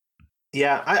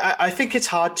 Yeah, I think it's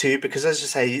hard too, because as you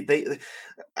say,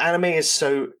 anime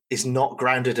is not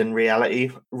grounded in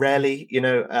reality. Rarely,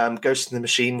 Ghost in the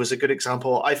Machine was a good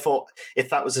example. I thought if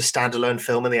that was a standalone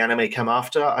film and the anime came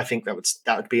after, I think that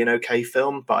would be an okay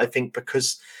film. But I think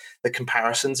because the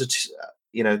comparisons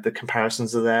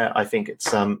are there, I think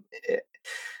it's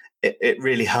it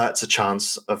really hurts a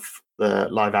chance of the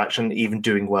live action even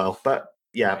doing well. But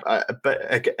yeah,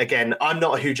 but again, I'm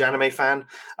not a huge anime fan,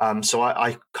 so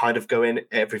I kind of go in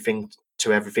everything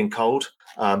cold.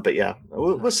 But yeah,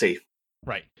 we'll see.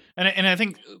 Right, and I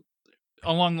think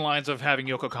along the lines of having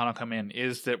Yoko Kanno come in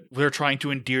is that they're trying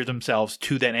to endear themselves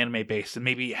to that anime base and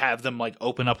maybe have them like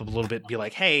open up a little bit and be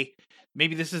like, hey,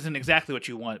 maybe this isn't exactly what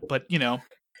you want, but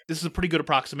this is a pretty good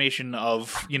approximation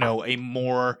of a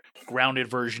more grounded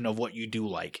version of what you do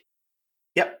like.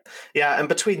 Yep. Yeah, and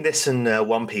between this and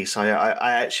One Piece, I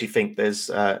actually think there's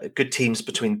good teams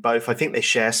between both. I think they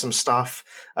share some stuff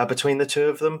between the two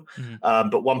of them.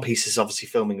 But One Piece is obviously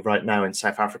filming right now in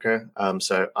South Africa,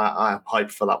 so I'm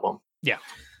hyped for that one. Yeah.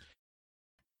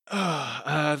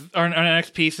 Our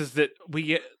next piece is that we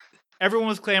get. Everyone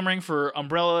was clamoring for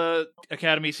Umbrella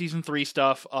Academy Season 3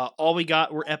 stuff. All we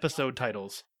got were episode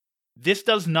titles. This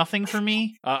does nothing for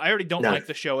me. I already don't like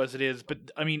the show as it is, but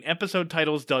I mean, episode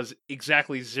titles does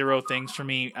exactly zero things for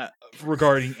me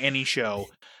regarding any show.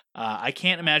 I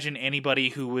can't imagine anybody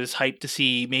who was hyped to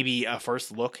see maybe a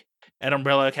first look at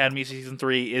Umbrella Academy Season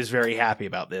 3 is very happy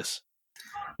about this.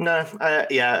 No,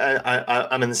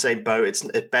 I'm in the same boat. It's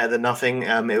better than nothing.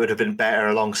 It would have been better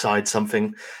alongside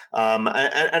something,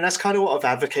 and that's kind of what I've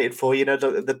advocated for. You know,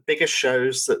 the biggest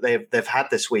shows that they've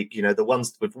had this week. You know, the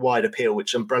ones with wide appeal,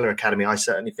 which Umbrella Academy, I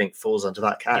certainly think falls under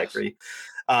that category.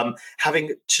 Yes.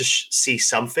 Having to see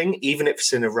something, even if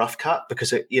it's in a rough cut,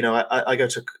 because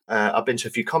I've been to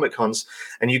a few Comic Cons,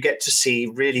 and you get to see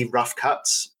really rough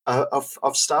cuts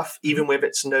of stuff, even with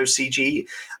its no CG,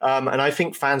 and I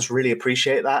think fans really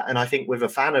appreciate that. And I think with a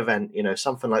fan event, you know,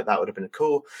 something like that would have been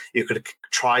cool. You could have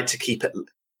tried to keep it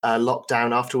locked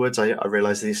down afterwards. I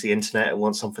realize it's the internet, and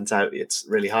once something's out, it's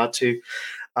really hard to.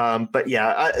 But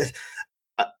yeah,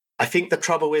 I think the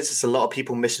trouble is a lot of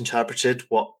people misinterpreted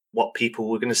what people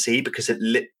were going to see, because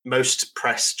most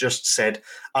press just said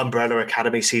Umbrella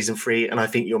Academy Season 3, and I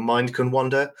think your mind can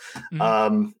wander.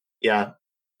 Yeah.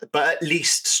 But at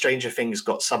least Stranger Things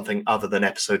got something other than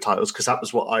episode titles, because that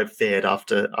was what I feared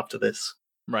after this.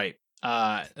 Right.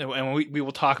 And we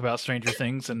will talk about Stranger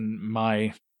Things and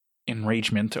my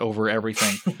enragement over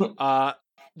everything.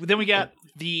 Then we got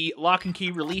the Lock and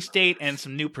Key release date and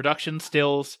some new production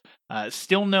stills.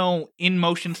 Still no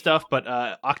in-motion stuff, but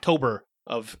October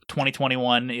of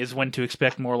 2021 is when to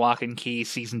expect more Lock and Key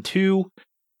Season 2.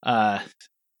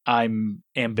 I'm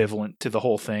ambivalent to the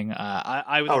whole thing.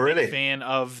 I was a big fan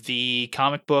of the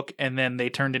comic book, and then they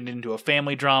turned it into a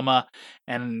family drama,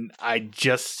 and I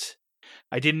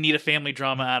didn't need a family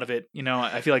drama out of it. You know,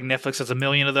 I feel like Netflix has a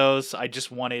million of those. I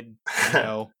just wanted,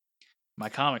 my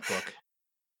comic book.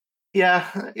 Yeah,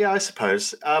 I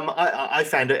suppose. I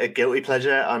found it a guilty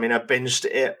pleasure. I mean, I binged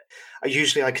it.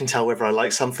 Usually I can tell whether I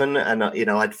like something, and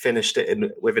I'd finished it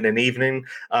within an evening.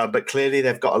 But clearly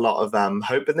they've got a lot of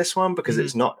hope in this one, because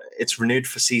it's renewed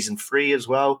for Season 3 as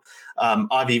well.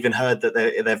 I've even heard that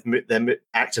they're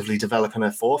actively developing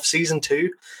a fourth Season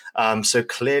 2. So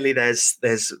clearly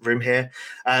there's room here,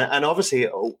 and obviously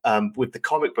with the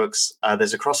comic books,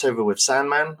 there's a crossover with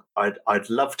Sandman. I'd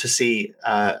love to see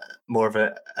more of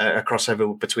a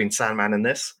crossover between Sandman and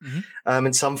this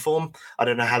in some form. I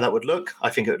don't know how that would look. I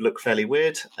think it would look fairly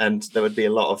weird, and there would be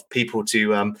a lot of people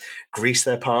to grease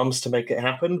their palms to make it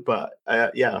happen. But I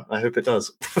hope it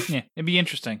does. Yeah, it'd be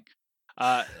interesting.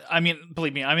 I mean,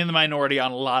 believe me, I'm in the minority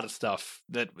on a lot of stuff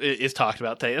that is talked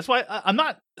about today. That's why I'm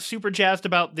not super jazzed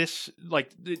about this,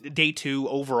 like, day 2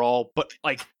 overall, but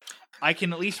like, I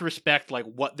can at least respect like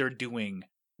what they're doing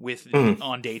with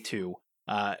on day 2.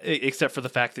 Except for the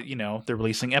fact that, they're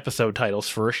releasing episode titles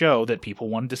for a show that people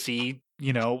wanted to see,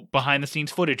 behind the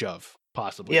scenes footage of,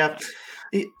 possibly. Yeah,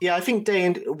 I think day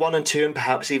 1 and 2, and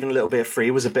perhaps even a little bit of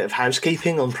 3, was a bit of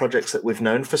housekeeping on projects that we've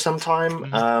known for some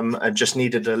time, and just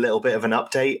needed a little bit of an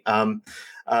update.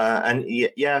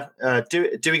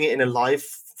 Doing it in a live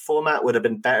format would have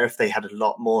been better if they had a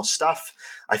lot more stuff.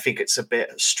 I think it's a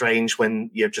bit strange when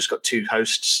you've just got 2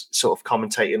 hosts sort of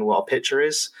commentating what a picture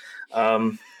is.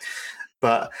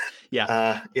 But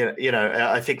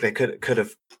I think they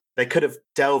could have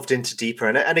delved into deeper.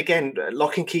 And again,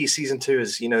 Lock and Key Season 2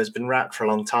 has been wrapped for a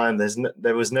long time.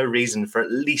 There was no reason for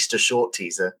at least a short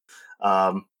teaser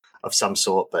of some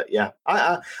sort. But yeah,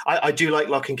 I do like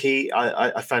Lock and Key.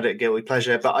 I found it a guilty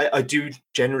pleasure. But I do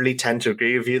generally tend to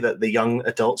agree with you that the young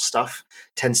adult stuff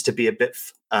tends to be a bit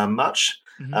much.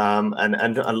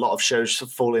 And a lot of shows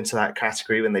fall into that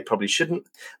category when they probably shouldn't,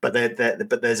 but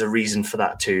there's a reason for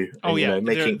that too. Oh, and,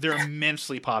 they're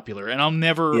immensely popular, and I'll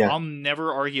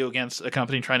never argue against a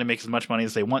company trying to make as much money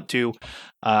as they want to,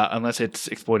 unless it's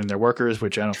exploiting their workers,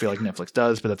 which I don't feel like Netflix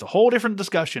does. But that's a whole different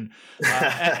discussion.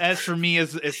 As for me,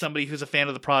 as somebody who's a fan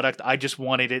of the product, I just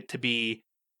wanted it to be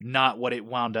not what it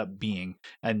wound up being,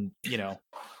 and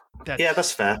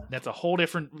that's fair. That's a whole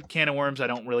different can of worms I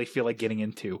don't really feel like getting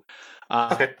into.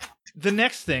 Okay. The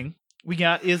next thing we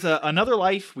got is Another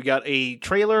Life. We got a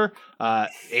trailer,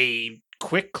 a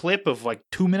quick clip of like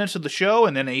 2 minutes of the show,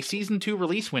 and then a Season 2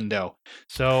 release window.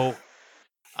 So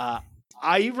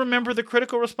I remember the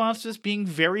critical responses being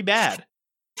very bad.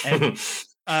 And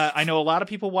I know a lot of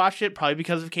people watched it, probably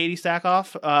because of Katie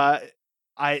Sackhoff.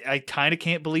 I kind of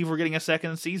can't believe we're getting a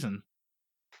second season.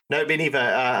 No, me neither.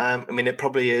 I mean, it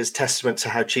probably is testament to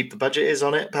how cheap the budget is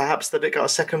on it, perhaps, that it got a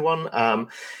second one.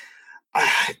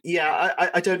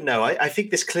 I don't know. I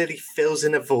think this clearly fills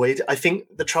in a void. I think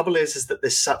the trouble is that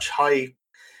there's such high.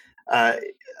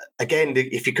 Again,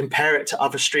 if you compare it to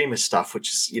other streamer stuff, which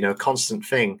is a constant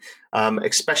thing,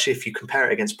 especially if you compare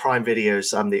it against Prime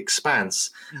Video's The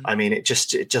Expanse, I mean, it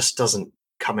just doesn't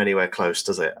come anywhere close,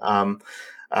 does it? And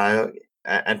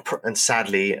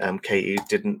sadly, Katie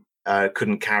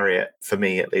couldn't carry it for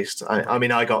me, at least. I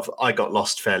mean, I got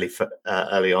lost fairly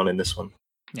early on in this one.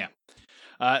 Yeah.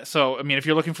 So I mean, if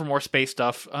you're looking for more space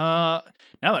stuff, now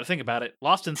that I think about it,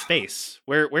 Lost in Space,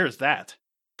 where is that?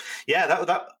 Yeah,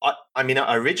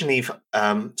 I originally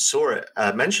saw it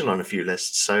mentioned on a few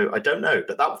lists, so I don't know,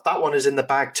 but that one is in the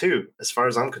bag too, as far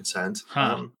as I'm concerned.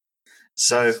 Huh.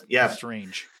 So yeah,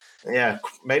 strange. Yeah,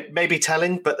 maybe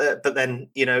telling, but then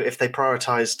if they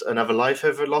prioritized Another Life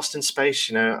over Lost in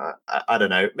Space, I don't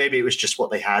know. Maybe it was just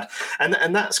what they had,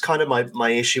 and that's kind of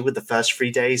my issue with the first 3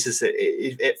 days is that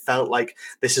it felt like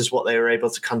this is what they were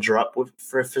able to conjure up with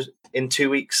for in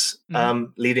 2 weeks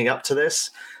leading up to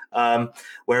this,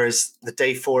 whereas the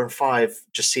day 4 and 5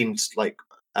 just seemed like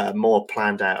more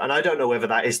planned out, and I don't know whether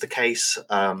that is the case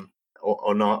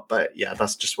or not, but yeah,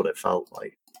 that's just what it felt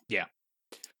like. Yeah.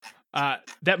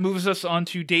 That moves us on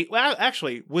to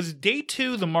actually, was day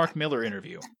 2 the Mark Miller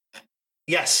interview?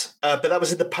 Yes, but that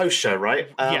was in the post show, right?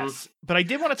 Yes, but I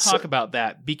did want to talk about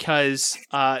that because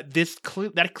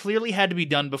that clearly had to be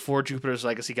done before Jupiter's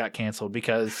Legacy got canceled,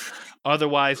 because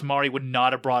otherwise Mari would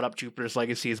not have brought up Jupiter's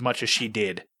Legacy as much as she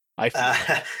did. I feel.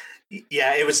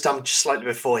 Yeah, it was done just slightly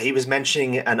before. He was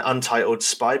mentioning an untitled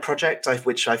spy project,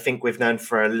 which I think we've known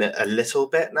for a little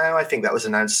bit now. I think that was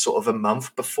announced sort of a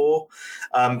month before,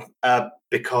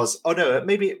 perhaps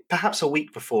a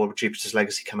week before Jupiter's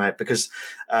Legacy came out, because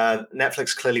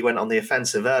Netflix clearly went on the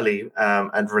offensive early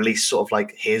and released sort of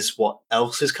like, here's what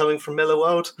else is coming from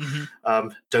Millarworld.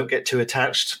 Don't get too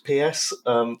attached, PS.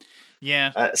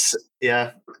 Yeah.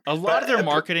 Yeah. A lot of their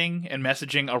marketing and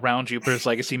messaging around Jupiter's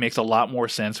Legacy makes a lot more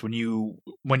sense when you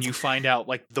find out,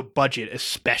 like, the budget,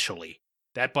 especially.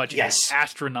 That budget is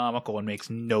astronomical and makes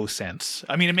no sense.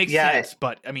 I mean, it makes sense,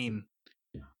 but I mean,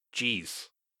 geez.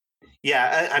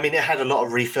 Yeah, I mean, it had a lot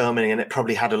of refilming and it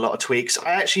probably had a lot of tweaks.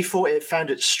 I actually thought it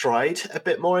found its stride a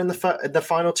bit more in the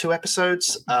final 2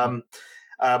 episodes.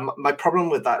 My problem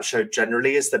with that show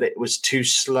generally is that it was too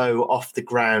slow off the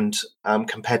ground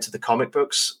compared to the comic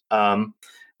books,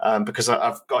 because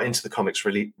I've got into the comics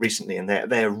really recently and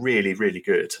they're really, really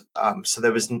good. So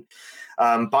there was,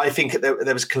 but I think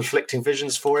there was conflicting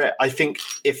visions for it. I think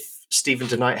if Stephen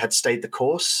DeKnight had stayed the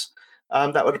course,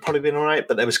 that would have probably been all right.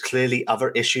 But there was clearly other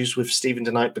issues with Stephen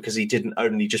DeKnight, because he didn't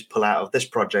only just pull out of this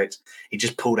project, he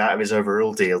just pulled out of his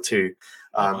overall deal too.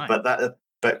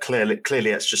 But clearly,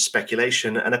 it's just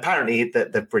speculation, and apparently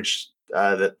the bridge,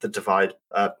 the divide,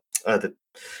 the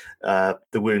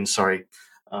wound. Sorry.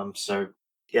 So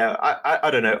yeah,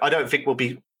 I don't know. I don't think we'll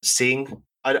be seeing.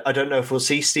 I don't know if we'll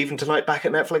see Stephen DeKnight back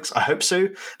at Netflix. I hope so,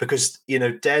 because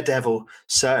Daredevil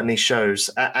certainly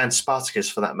shows, and Spartacus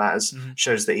for that matter,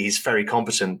 shows that he's very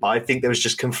competent. But I think there was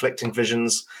just conflicting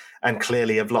visions, and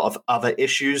clearly a lot of other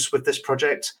issues with this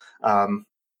project.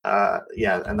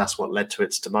 And that's what led to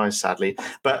its demise, sadly.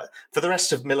 But for the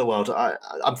rest of Millarworld,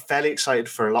 I'm fairly excited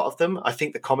for a lot of them. I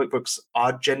think the comic books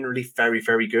are generally very,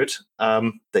 very good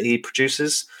that he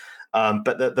produces.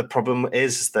 But the problem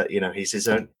is that he's his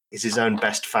own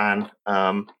best fan,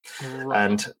 and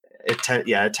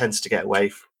it tends to get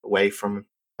away from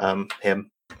him. Yeah.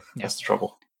 That's the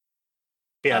trouble.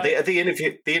 Yeah,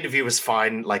 the interview was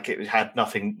fine. Like, it had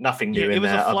nothing new in there. It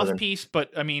was a fluff piece, but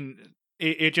I mean,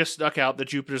 it just stuck out that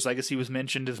Jupiter's Legacy was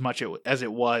mentioned as much as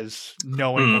it was,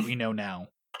 knowing what we know now.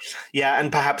 Yeah,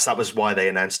 and perhaps that was why they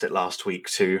announced it last week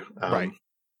too. Right.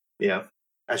 Yeah,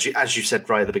 as you said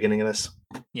right at the beginning of this.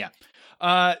 Yeah.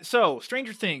 So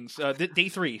Stranger Things, day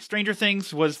 3. Stranger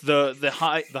Things was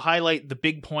the highlight, the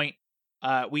big point.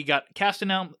 We got cast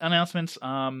announcements.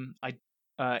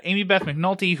 Amy Beth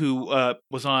McNulty, who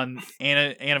was on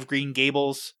Anne of Green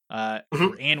Gables,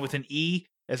 Anne with an E,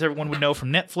 as everyone would know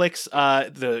from Netflix.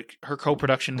 Her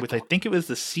co-production with, I think it was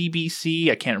the CBC.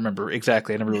 I can't remember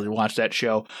exactly. I never really watched that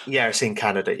show. Yeah, I've seen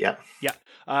Canada. Yeah. Yeah.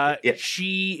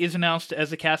 She is announced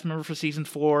as a cast member for season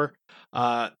 4.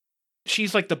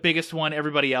 She's like the biggest one.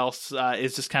 Everybody else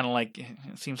is just kind of like, it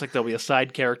seems like there'll be a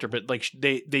side character, but like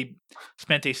they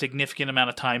spent a significant amount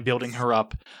of time building her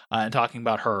up and talking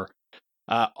about her.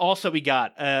 Also, we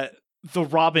got the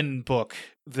Robin book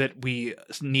that we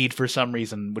need for some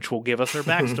reason, which will give us her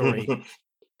backstory.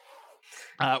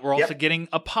 We're also getting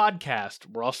a podcast.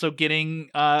 We're also getting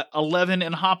Eleven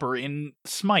and Hopper in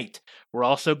Smite. We're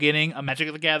also getting a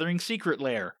Magic the Gathering Secret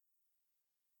Lair.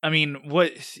 I mean,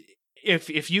 what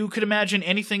if you could imagine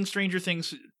anything Stranger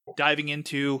Things diving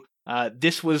into?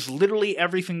 This was literally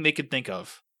everything they could think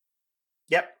of.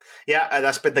 Yep, yeah,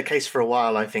 that's been the case for a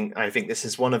while. I think this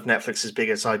is one of Netflix's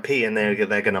biggest IP, and they're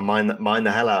going to mine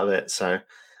the hell out of it. So,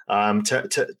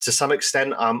 to some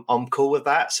extent, I'm cool with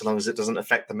that, so long as it doesn't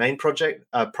affect the main product.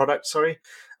 Sorry,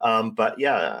 but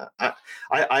yeah,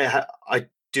 I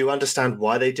do understand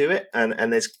why they do it,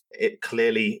 and it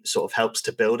clearly sort of helps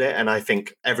to build it. And I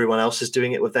think everyone else is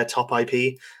doing it with their top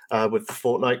IP, with the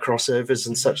Fortnite crossovers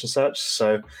and such and such.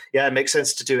 So yeah, it makes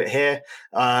sense to do it here.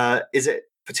 Is it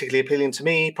particularly appealing to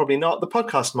me? Probably not. The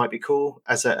podcast might be cool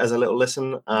as a little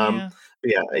listen. But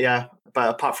yeah. But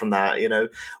apart from that,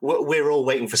 we're all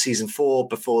waiting for season 4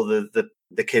 before the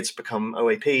kids become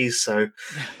OAPs. So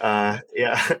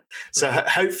yeah. So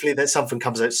hopefully there's something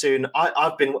comes out soon.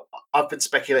 I've been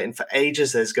speculating for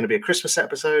ages there's going to be a Christmas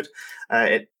episode.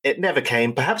 It never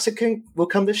came. Perhaps will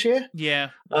come this year. Yeah.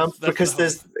 Because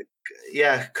there's.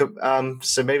 Yeah,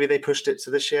 so maybe they pushed it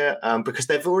to this year because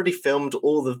they've already filmed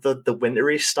all the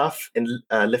wintry stuff in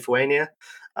Lithuania.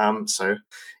 So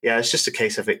yeah, it's just a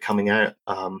case of it coming out.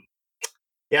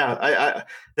 The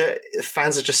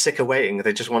fans are just sick of waiting.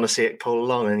 They just want to see it pull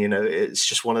along, and it's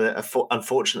just one of the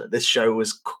unfortunate. This show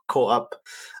was caught up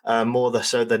more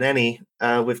so than any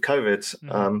with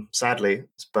COVID, sadly.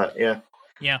 But yeah,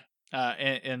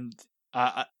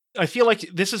 I feel like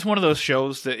this is one of those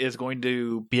shows that is going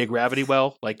to be a gravity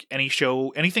well. Like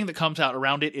anything that comes out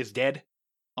around it is dead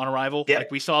on arrival. Yeah.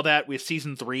 Like we saw that with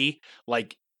season 3.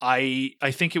 Like I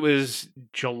think it was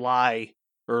July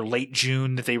or late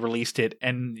June that they released it.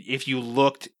 And if you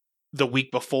looked the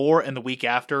week before and the week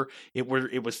after, it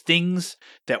was things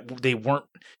that they weren't.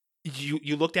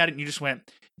 You looked at it and you just went,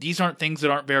 these aren't things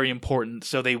that aren't very important.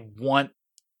 So they want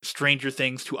Stranger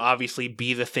Things to obviously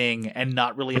be the thing and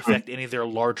not really affect any of their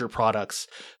larger products.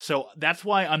 So that's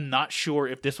why I'm not sure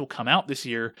if this will come out this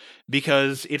year,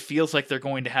 because it feels like they're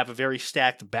going to have a very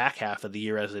stacked back half of the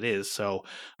year as it is. So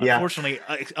unfortunately,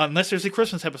 unless there's a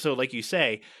Christmas episode, like you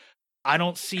say, I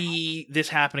don't see this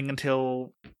happening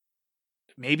until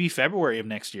maybe February of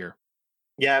next year.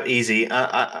 Yeah, easy.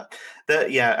 As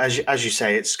you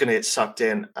say, it's going to get sucked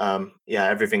in.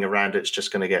 Everything around it's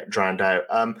just going to get drowned out.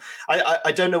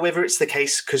 I don't know whether it's the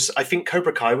case, because I think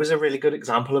Cobra Kai was a really good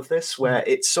example of this, where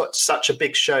it's such a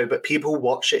big show, but people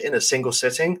watch it in a single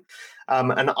sitting.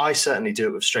 And I certainly do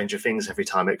it with Stranger Things every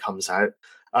time it comes out.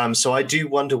 So I do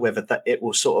wonder whether that it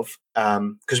will sort of,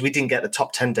 because we didn't get the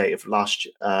top 10 date of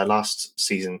last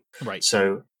season, right?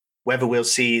 So whether we'll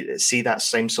see that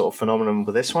same sort of phenomenon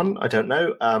with this one, I don't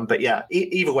know. But yeah,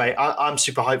 either way, I'm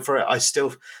super hyped for it. I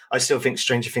still think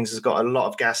Stranger Things has got a lot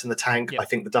of gas in the tank. Yep. I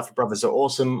think the Duffer Brothers are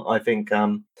awesome. I think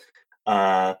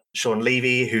Sean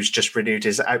Levy, who's just renewed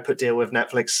his output deal with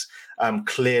Netflix,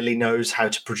 clearly knows how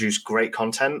to produce great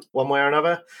content one way or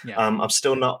another. Yeah. I'm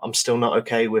still not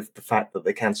okay with the fact that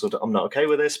they cancelled it. I'm not okay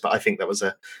with this, but I think that was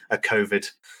a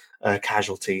COVID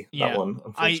casualty. That one,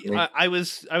 unfortunately. I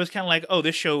was kind of like, oh,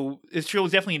 this show is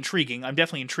definitely intriguing. I'm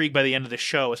definitely intrigued by the end of the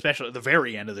show, especially at the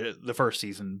very end of the first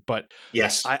season. But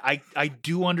yes, I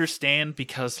do understand,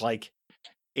 because like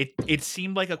it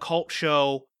seemed like a cult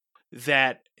show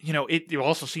that, it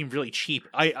also seemed really cheap.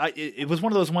 It was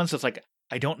one of those ones that's like,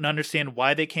 I don't understand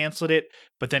why they canceled it,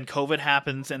 but then COVID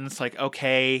happens and it's like,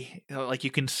 okay, like you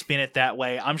can spin it that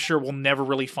way. I'm sure we'll never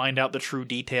really find out the true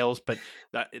details, but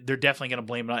they're definitely going to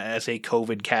blame it as a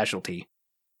COVID casualty.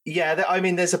 Yeah, I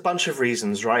mean, there's a bunch of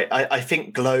reasons, right? I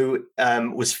think Glow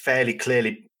was fairly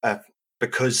clearly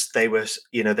because they were,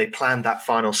 they planned that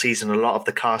final season. A lot of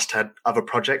the cast had other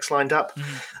projects lined up.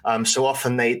 Mm-hmm. So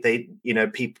often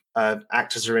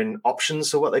actors are in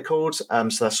options, or what they called. So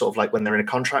that's sort of like when they're in a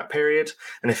contract period.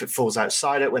 And if it falls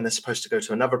outside it, when they're supposed to go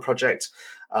to another project.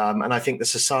 And I think the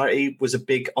Society was a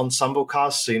big ensemble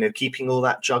cast. So, keeping all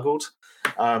that juggled.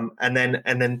 And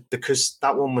then because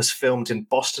that one was filmed in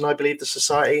Boston, I believe, the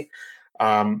Society,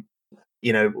 where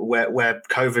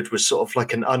COVID was sort of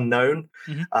like an unknown,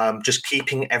 just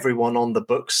keeping everyone on the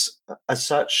books as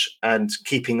such, and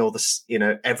keeping all this,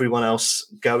 everyone else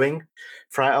going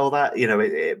throughout all that,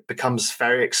 it becomes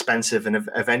very expensive, and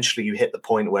eventually you hit the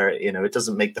point where it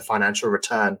doesn't make the financial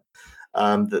return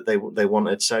that they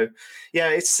wanted. So yeah,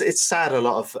 it's sad. A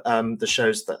lot of the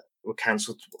shows that were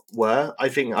cancelled were. I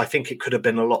think it could have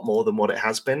been a lot more than what it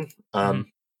has been.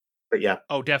 But yeah.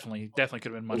 Oh, definitely could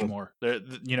have been much more.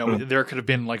 There could have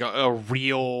been like a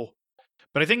real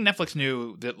But I think Netflix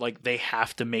knew that like they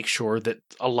have to make sure that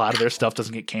a lot of their stuff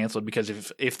doesn't get canceled, because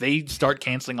if they start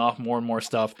canceling off more and more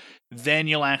stuff, then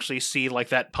you'll actually see like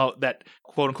that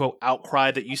quote unquote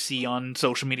outcry that you see on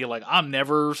social media, like I'm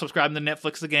never subscribing to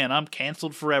Netflix again, I'm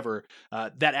canceled forever.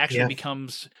 That actually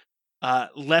becomes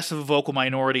less of a vocal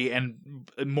minority and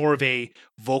more of a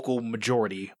vocal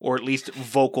majority, or at least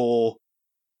vocal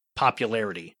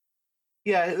popularity.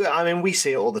 Yeah, I mean, we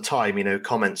see it all the time,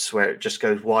 comments where it just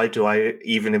goes, why do I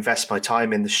even invest my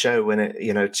time in the show when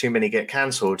too many get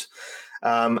cancelled?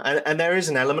 And there is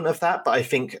an element of that, but I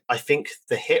think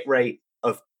the hit rate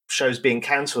of shows being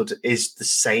cancelled is the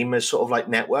same as sort of like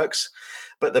networks.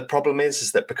 But the problem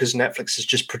is that because Netflix is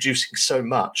just producing so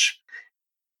much,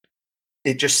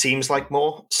 it just seems like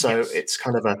more. So it's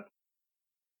kind of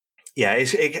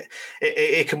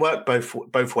it can work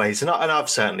both ways, and I've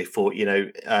certainly thought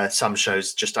some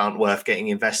shows just aren't worth getting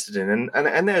invested in,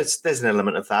 and there's an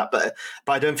element of that, but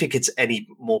I don't think it's any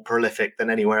more prolific than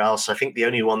anywhere else. I think the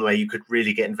only one way you could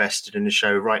really get invested in a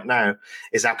show right now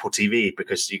is Apple TV,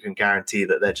 because you can guarantee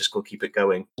that they're just going to keep it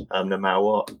going no matter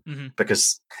what,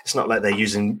 because it's not like they're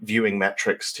using viewing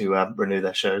metrics to renew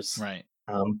their shows. Right.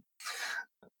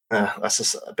 That's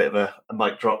just a bit of a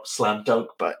mic drop slam dunk,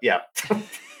 but yeah.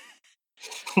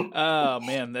 Oh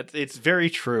man, it's very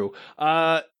true.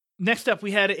 Next up,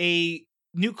 we had a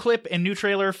new clip and new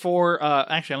trailer for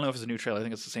actually I don't know if it's a new trailer, I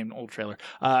think it's the same old trailer.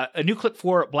 A new clip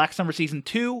for Black Summer season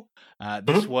 2.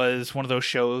 This was one of those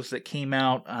shows that came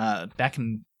out back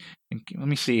in let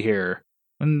me see here.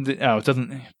 It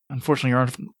doesn't, unfortunately your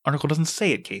article doesn't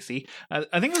say it, Casey.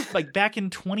 I think it was like back in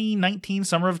 2019,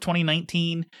 summer of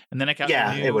 2019, and then it got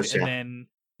renewed, it was, and then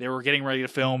they were getting ready to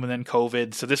film, and then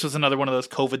COVID. So this was another one of those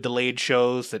COVID delayed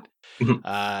shows that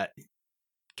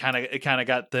kind of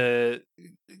got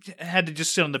had to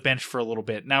just sit on the bench for a little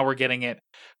bit. Now we're getting it.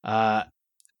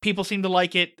 People seem to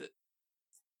like it.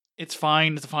 It's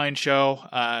fine. It's a fine show.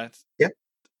 I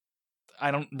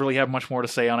don't really have much more to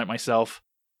say on it myself.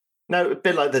 No, a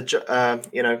bit like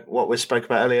what we spoke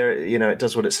about earlier. It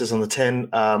does what it says on the tin.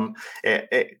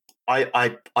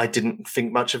 I didn't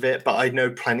think much of it, but I know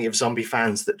plenty of zombie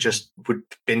fans that just would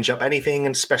binge up anything,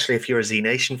 and especially if you're a Z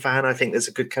Nation fan, I think there's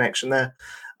a good connection there.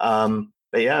 But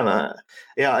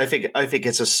I think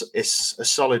it's a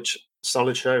solid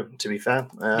show. To be fair,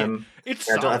 it's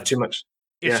I don't have too much.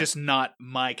 It's just not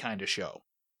my kind of show.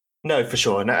 No, for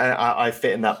sure, and I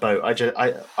fit in that boat.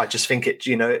 I just think it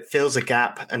it fills a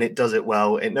gap and it does it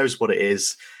well. It knows what it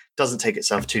is, doesn't take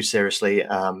itself too seriously,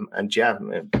 and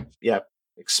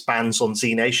expands on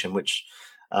Z Nation, which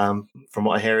from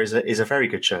what I hear is a very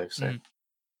good show. So.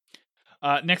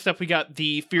 Next up, we got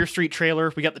the Fear Street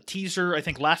trailer. We got the teaser, I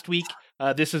think, last week.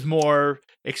 This is more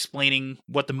explaining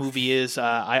what the movie is.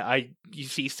 You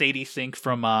see Sadie Sink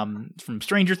from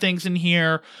Stranger Things in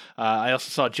here. I also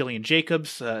saw Gillian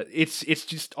Jacobs. It's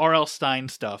just R.L. Stine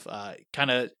stuff, kind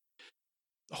of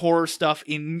horror stuff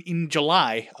in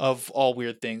July of all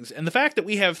weird things. And the fact that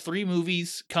we have 3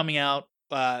 movies coming out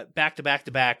back to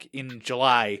back in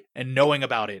July and knowing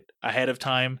about it ahead of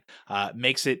time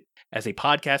makes it, as a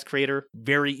podcast creator,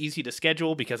 very easy to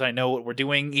schedule, because I know what we're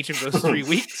doing each of those 3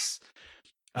 weeks.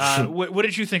 What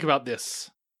did you think about this?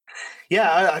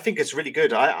 Yeah, I think it's really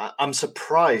good. I'm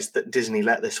surprised that Disney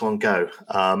let this one go.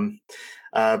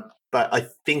 But I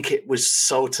think it was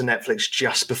sold to Netflix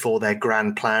just before their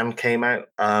grand plan came out.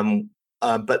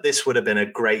 But this would have been a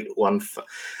great one.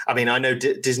 I know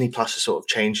Disney Plus is sort of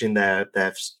changing their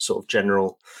sort of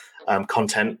general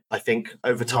content, I think,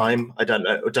 over time. I don't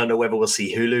know whether we'll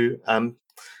see Hulu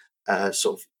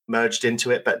sort of merged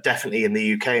into it, but definitely in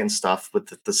the UK and stuff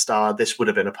with the Star, this would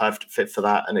have been a perfect fit for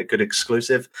that and a good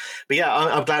exclusive. But yeah,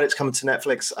 I'm glad it's coming to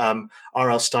Netflix.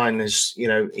 R.L. Stine is,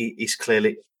 he's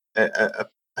clearly a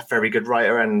very good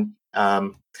writer, and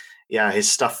his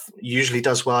stuff usually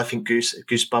does well. I think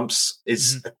Goosebumps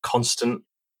is a constant.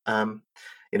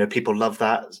 People love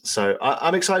that, so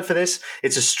I'm excited for this.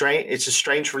 It's a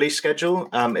strange release schedule.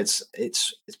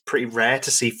 It's pretty rare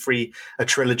to see a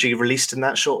trilogy released in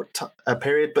that short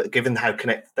period, but given how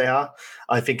connected they are,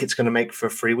 I think it's going to make for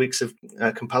 3 weeks of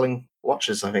compelling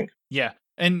watches, I think. Yeah,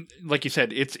 and like you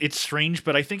said, it's strange,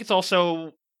 but I think it's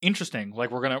also interesting.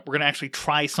 Like we're gonna actually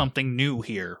try something new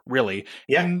here, really.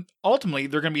 Yeah. And ultimately,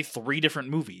 they're gonna be 3 different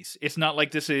movies. It's not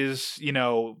like this is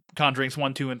Conjurings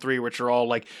 1, 2, and 3, which are all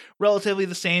like relatively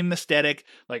the same aesthetic.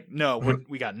 Like no,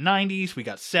 we got 90s, we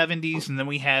got 70s, and then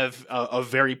we have a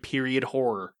very period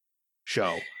horror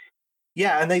show.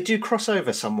 Yeah, and they do cross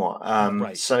over somewhat.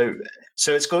 Right. So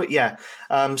it's got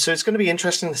so it's going to be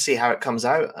interesting to see how it comes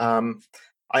out.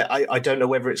 I don't know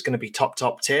whether it's going to be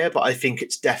top tier, but I think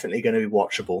it's definitely going to be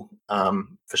watchable,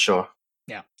 for sure.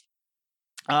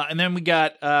 And then we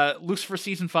got Lucifer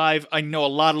Season 5. I know a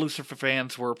lot of Lucifer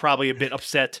fans were probably a bit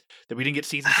upset that we didn't get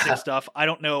Season 6 stuff. I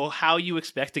don't know how you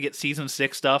expect to get Season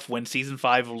 6 stuff when Season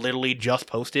 5 literally just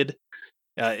posted.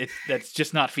 That's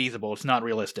just not feasible. It's not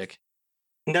realistic.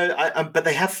 No, but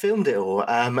they have filmed it all,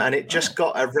 and it just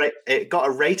got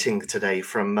a rating today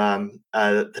from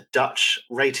the Dutch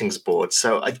ratings board.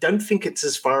 So I don't think it's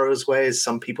as far away as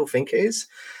some people think it is.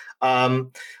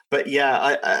 But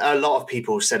yeah, a lot of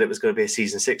people said it was going to be a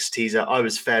season 6 teaser. I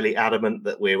was fairly adamant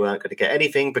that we weren't going to get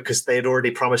anything because they had already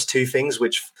promised 2 things,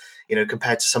 which,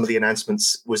 compared to some of the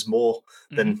announcements was more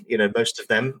than, most of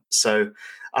them. So,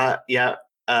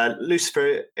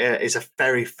 Lucifer is a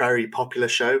very, very popular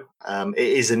show. It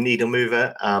is a needle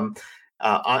mover.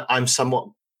 I'm somewhat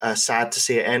sad to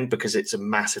see it end because it's a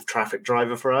massive traffic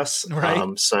driver for us. Right.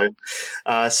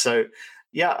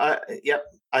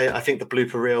 I think the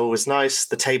blooper reel was nice.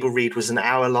 The table read was an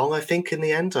hour long, I think, in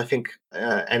the end. I think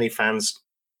any fans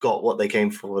got what they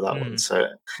came for with that one. So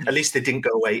at least they didn't go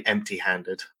away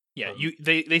empty-handed. Yeah,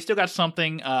 they still got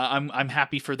something. I'm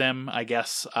happy for them, I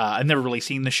guess. I've never really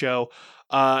seen the show.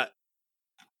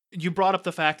 You brought up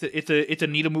the fact that it's a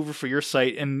needle mover for your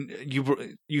site, and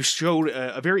you showed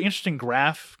a very interesting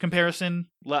graph comparison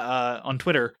on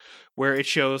Twitter where it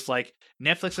shows like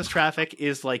Netflix's traffic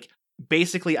is like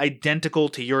basically identical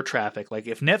to your traffic. Like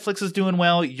if Netflix is doing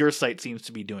well, your site seems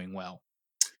to be doing well.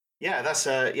 Yeah, that's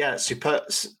super,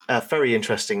 very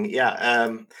interesting. Yeah,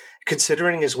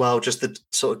 considering as well just the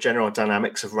sort of general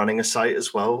dynamics of running a site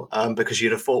as well, because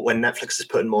you'd have thought when Netflix is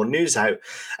putting more news out,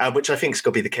 which I think is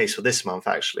going to be the case for this month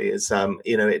actually, is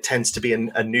it tends to be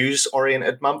a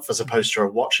news-oriented month as opposed to a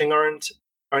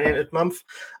watching-oriented month.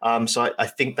 So I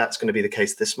think that's going to be the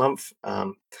case this month.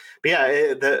 But yeah,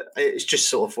 it's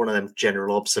just sort of one of them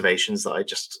general observations that I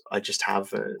just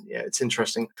have. It's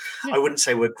interesting. Yeah. I wouldn't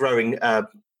say we're growing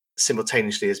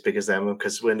simultaneously as big as them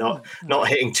because we're not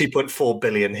hitting 2.4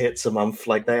 billion hits a month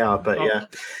like they are. But yeah,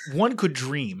 one could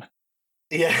dream.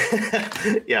 Yeah,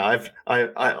 yeah.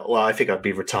 I think I'd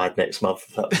be retired next month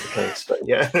if that was the case. But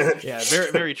yeah, yeah,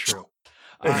 very very true.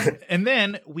 And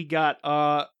then we got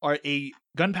a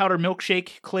Gunpowder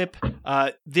Milkshake clip.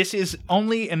 This is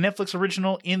only a Netflix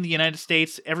original in the United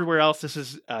States. Everywhere else, this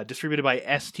is distributed by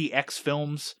STX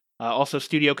Films, also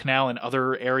Studio Canal and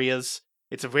other areas.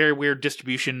 It's a very weird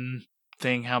distribution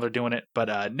thing, how they're doing it. But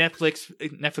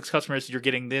Netflix customers, you're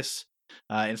getting this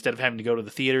instead of having to go to the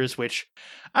theaters, which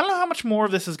I don't know how much more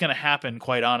of this is going to happen,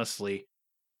 quite honestly.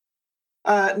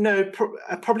 No,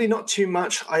 probably not too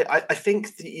much. I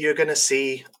think that you're going to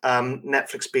see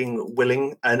Netflix being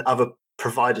willing and other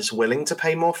providers willing to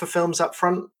pay more for films up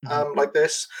front like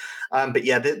this. But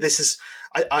yeah, this is...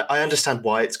 I understand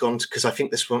why it's gone because I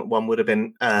think this one would have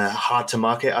been hard to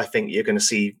market. I think you're going to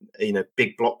see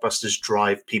big blockbusters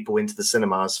drive people into the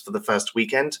cinemas for the first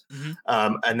weekend,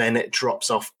 and then it drops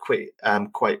off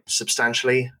quite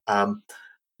substantially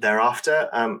thereafter.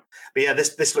 But yeah,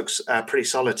 this looks pretty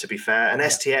solid to be fair. And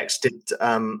STX did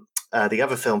the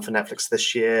other film for Netflix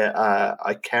this year,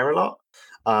 I Care a Lot.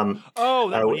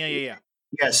 That one, yeah.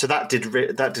 Yeah, so that did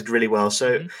really well.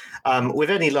 So with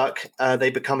any luck,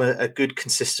 they become a good,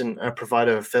 consistent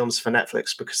provider of films for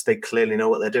Netflix because they clearly know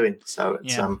what they're doing. So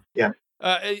it's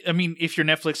I mean, if you're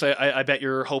Netflix, I bet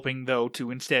you're hoping though to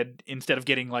instead of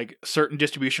getting like certain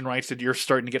distribution rights, that you're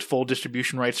starting to get full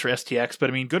distribution rights for STX. But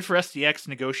I mean, good for STX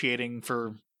negotiating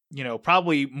for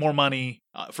probably more money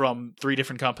from 3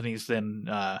 different companies than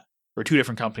or 2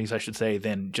 different companies, I should say,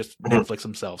 than just Netflix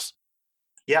themselves.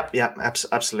 Yeah,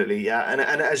 absolutely. Yeah, and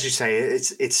as you say,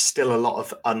 it's still a lot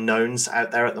of unknowns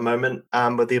out there at the moment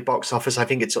with the box office. I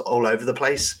think it's all over the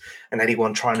place, and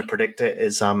anyone trying to predict it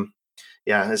is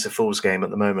it's a fool's game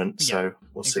at the moment. So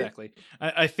we'll see. Exactly.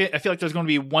 I feel like there's going to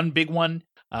be one big one,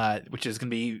 which is going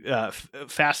to be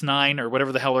Fast 9 or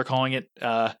whatever the hell they're calling it.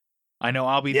 I know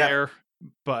I'll be there,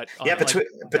 but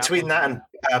between that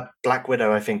and Black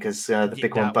Widow, I think is the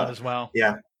big one. But as well.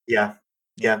 Yeah.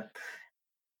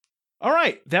 All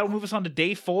right, that'll move us on to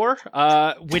day 4,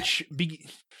 which the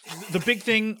big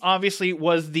thing, obviously,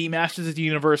 was the Masters of the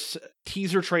Universe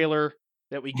teaser trailer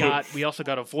that we got. We also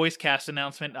got a voice cast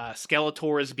announcement.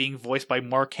 Skeletor is being voiced by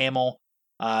Mark Hamill.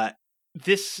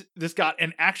 This got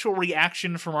an actual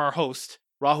reaction from our host,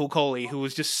 Rahul Kohli, who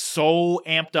was just so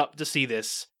amped up to see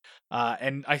this.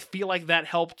 And I feel like that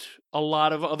helped a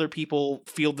lot of other people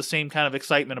feel the same kind of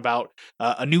excitement about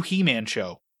a new He-Man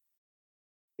show.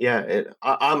 Yeah,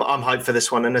 I'm hyped for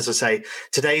this one, and as I say,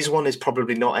 today's one is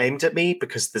probably not aimed at me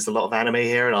because there's a lot of anime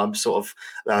here, and I'm sort of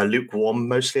lukewarm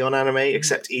mostly on anime.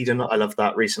 Except Eden, I loved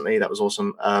that recently; that was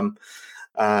awesome.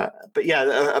 But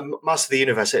yeah, Master of the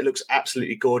Universe, it looks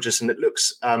absolutely gorgeous, and it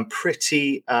looks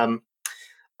pretty. How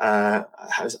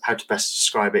to best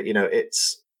describe it?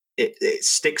 It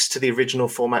sticks to the original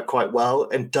format quite well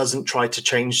and doesn't try to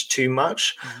change too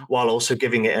much, while also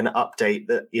giving it an update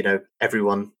that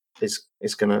everyone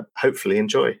is going to hopefully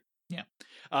enjoy. Yeah.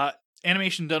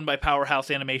 Animation done by Powerhouse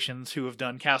Animations, who have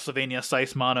done Castlevania,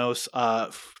 Sais Manos.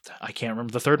 I can't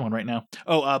remember the third one right now.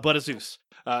 Blood of Zeus.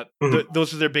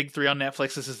 Those are their big three on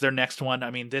Netflix. This is their next one.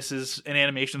 I mean, this is an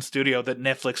animation studio that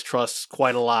Netflix trusts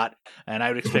quite a lot, and I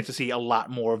would expect to see a lot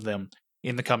more of them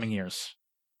in the coming years.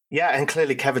 Yeah, and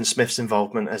clearly Kevin Smith's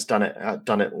involvement has done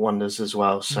it wonders as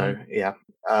well. So yeah,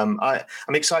 I'm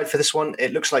excited for this one.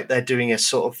 It looks like they're doing a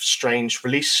sort of strange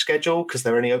release schedule because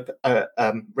they're only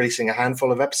releasing a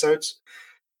handful of episodes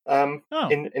in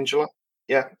July.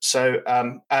 Yeah, so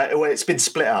well, it's been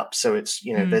split up, so it's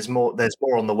there's more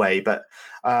on the way, but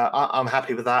I'm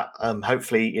happy with that.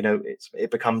 Hopefully, it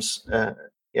becomes.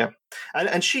 Yeah,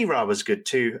 and She-Ra was good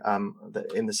too.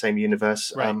 In the same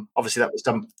universe. Right. Obviously, that was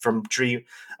done from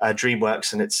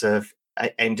DreamWorks, and it's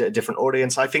aimed at a different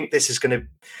audience. I think this is going to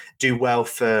do well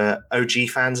for OG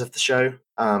fans of the show,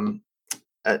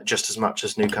 just as much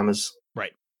as newcomers.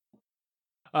 Right.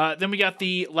 Then we got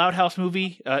the Loud House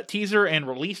movie teaser and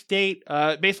release date.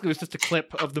 Basically, it was just a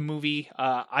clip of the movie.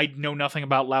 I know nothing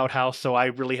about Loud House, so I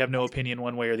really have no opinion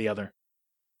one way or the other.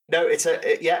 No, it's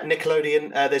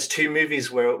Nickelodeon. There's two movies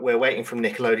we're waiting from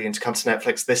Nickelodeon to come to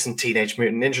Netflix. This and Teenage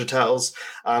Mutant Ninja Turtles,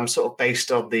 sort of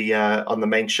based on the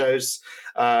main shows.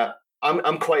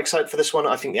 I'm quite excited for this one.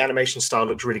 I think the animation style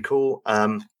looks really cool.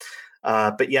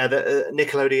 But yeah, the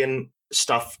Nickelodeon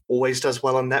stuff always does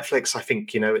well on Netflix. I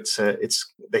think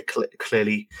they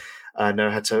clearly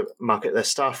know how to market their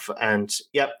stuff, and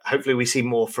hopefully we see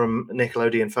more from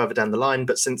Nickelodeon further down the line.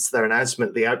 But since their announcement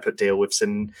of the output deal, we've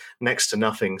seen next to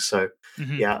nothing. So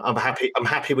yeah, I'm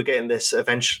happy we're getting this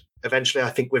eventually. I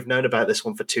think we've known about this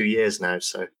one for 2 years now.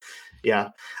 So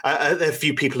yeah, a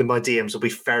few people in my DMs will be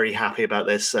very happy about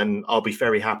this, and I'll be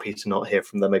very happy to not hear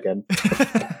from them again.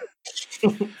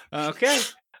 Okay.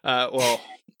 Well,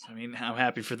 I mean, I'm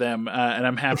happy for them, and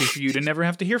I'm happy for you to never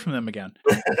have to hear from them again.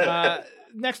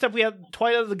 Next up, we have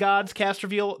Twilight of the Gods cast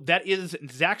reveal. That is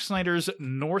Zack Snyder's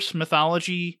Norse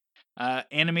mythology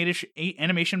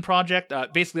animation project.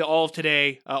 Basically, all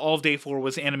of day 4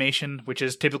 was animation, which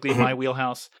is typically my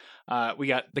wheelhouse. We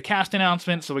got the cast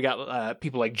announcement, so we got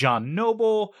people like John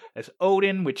Noble as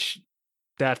Odin, which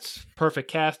that's perfect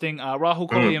casting. Rahul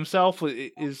Kohli himself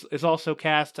is also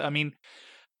cast. I mean,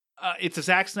 it's a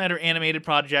Zack Snyder animated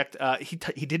project.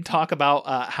 He did talk about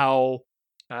how.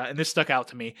 And this stuck out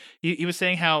to me. He was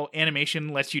saying how animation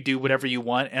lets you do whatever you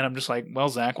want, and I'm just like, well,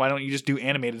 Zach, why don't you just do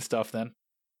animated stuff then?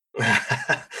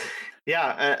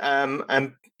 Yeah,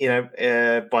 and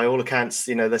by all accounts,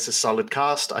 there's a solid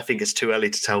cast. I think it's too early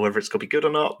to tell whether it's going to be good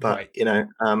or not, but right.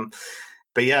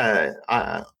 But yeah,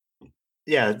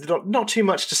 not too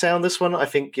much to say on this one. I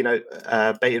think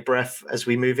bated breath as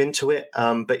we move into it.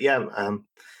 But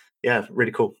yeah,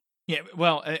 really cool. Yeah,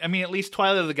 well, I mean, at least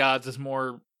Twilight of the Gods is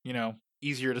more,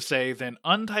 easier to say than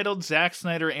untitled Zack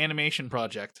Snyder animation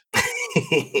project.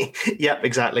 Yep,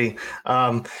 exactly.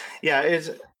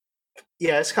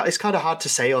 It's kind of hard to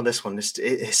say on this one.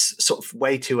 It's sort of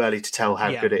way too early to tell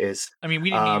how good it is. I mean,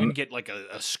 we didn't even get like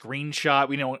a screenshot.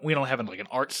 We don't have like an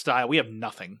art style. We have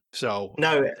nothing. So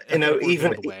no,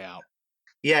 even the way out.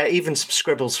 Yeah, even some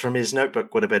scribbles from his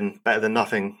notebook would have been better than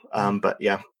nothing. But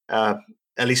yeah.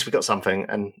 At least we got something,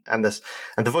 and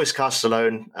the voice cast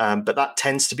alone. But that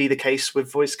tends to be the case with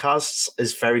voice casts,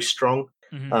 is very strong.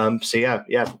 So yeah,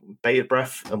 bated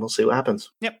breath, and we'll see what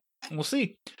happens. Yep, we'll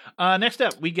see. Next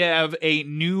up, we have a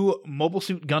new Mobile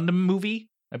Suit Gundam movie.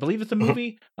 I believe it's a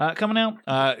movie coming out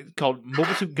called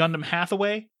Mobile Suit Gundam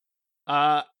Hathaway.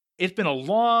 It's been a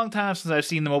long time since I've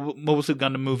seen the Mobile Suit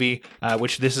Gundam movie,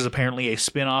 which this is apparently a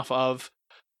spin-off of.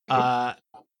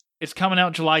 It's coming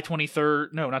out July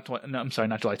 23rd. I'm sorry,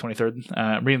 not July 23rd.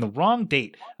 I'm reading the wrong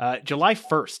date. July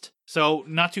 1st. So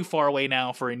not too far away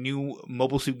now for a new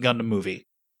Mobile Suit Gundam movie.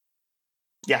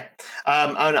 Yeah.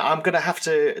 And I'm going to have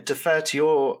to defer to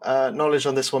your knowledge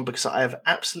on this one because I have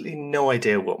absolutely no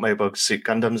idea what Mobile Suit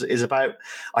Gundam is about.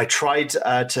 I tried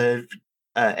to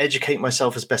educate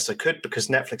myself as best I could because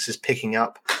Netflix is picking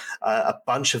up a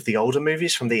bunch of the older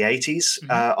movies from the 80s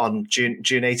on June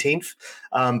 18th,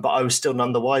 but I was still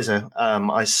none the wiser.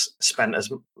 I spent as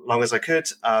long as I could.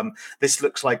 This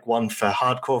looks like one for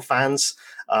hardcore fans.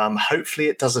 Hopefully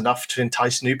it does enough to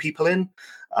entice new people in.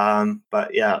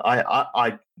 But yeah,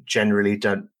 I generally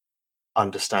don't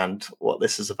understand what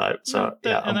this is about. So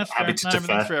and that's happy to defer.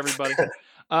 That's for everybody.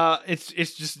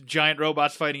 It's just giant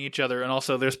robots fighting each other, and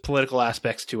also there's political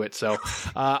aspects to it. So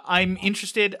I'm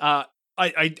interested.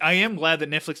 I am glad that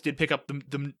Netflix did pick up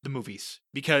the movies,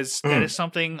 because that is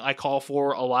something I call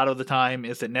for a lot of the time,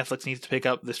 is that Netflix needs to pick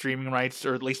up the streaming rights,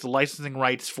 or at least the licensing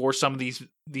rights for some of these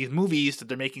movies that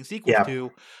they're making sequels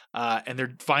to, and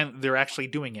they're actually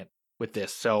doing it with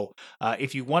this. So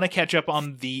if you want to catch up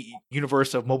on the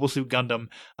universe of Mobile Suit Gundam,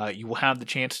 you will have the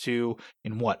chance to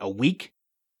in a week?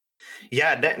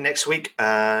 Yeah, next week.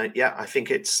 I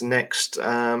think it's next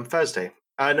Thursday.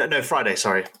 No, Friday,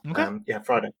 sorry. Okay.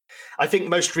 Friday. I think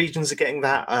most regions are getting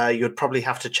that. You'd probably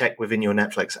have to check within your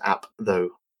Netflix app, though.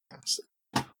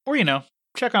 Or,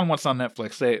 check on what's on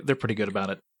Netflix. They're pretty good about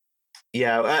it.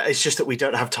 Yeah, it's just that we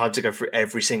don't have time to go through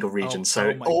every single region.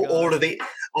 So all of the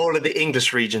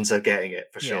English regions are getting it,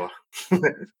 for sure.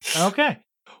 Okay.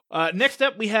 Next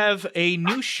up, we have a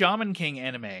new Shaman King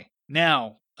anime.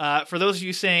 Now, for those of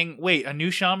you saying, wait, a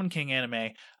new Shaman King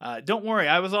anime, don't worry,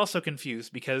 I was also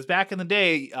confused, because back in the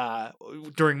day,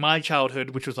 during my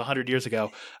childhood, which was 100 years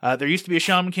ago, there used to be a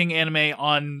Shaman King anime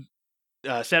on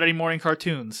Saturday morning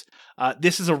cartoons.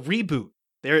 This is a reboot.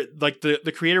 They're like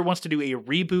the creator wants to do a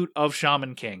reboot of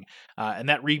Shaman King, and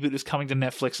that reboot is coming to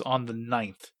Netflix on the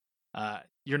 9th.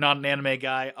 You're not an anime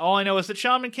guy. All I know is that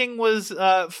Shaman King was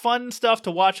fun stuff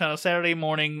to watch on a Saturday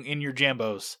morning in your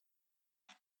Jambos.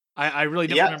 I really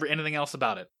don't remember anything else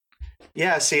about it.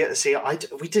 Yeah,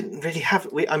 we didn't really have.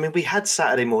 We had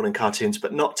Saturday morning cartoons,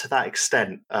 but not to that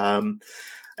extent.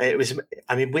 It was.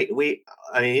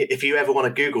 If you ever want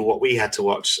to Google what we had to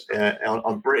watch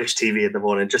on British TV in the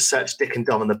morning, just search Dick and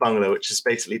Dom in the Bungalow, which is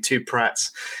basically two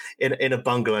prats in a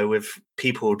bungalow with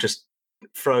people just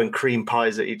throwing cream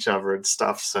pies at each other and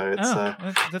stuff. So it's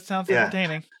that sounds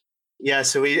entertaining. Yeah,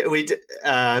 so we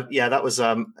that was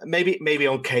maybe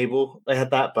on cable they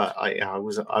had that, but I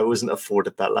wasn't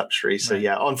afforded that luxury. So right.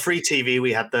 On free TV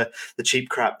we had the cheap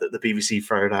crap that the BBC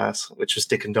thrown at us, which was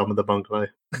Dick and Dom in the Bungalow.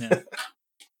 Yeah.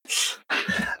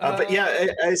 But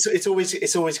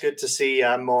it's always good to see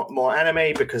more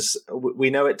anime, because we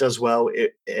know it does well.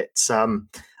 It's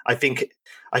I think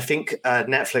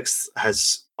Netflix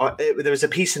has. There was a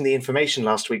piece in The Information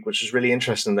last week which was really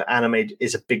interesting, that anime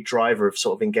is a big driver of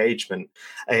sort of engagement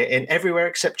in everywhere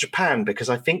except Japan, because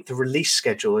I think the release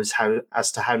schedule as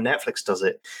to how Netflix does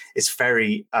it is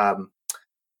very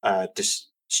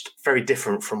very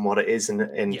different from what it is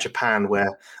in Japan,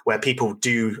 where people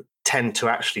do tend to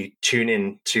actually tune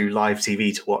in to live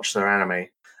TV to watch their anime.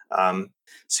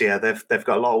 They've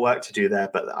got a lot of work to do there,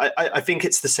 but I think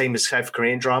it's the same as South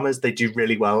Korean dramas. They do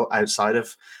really well outside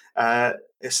of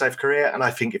South Korea, and I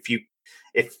think if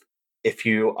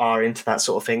you are into that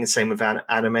sort of thing, same with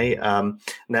anime,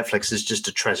 Netflix is just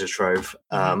a treasure trove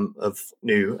of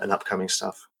new and upcoming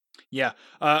stuff. Yeah,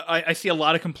 I see a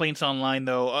lot of complaints online,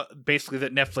 though, basically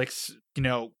that Netflix,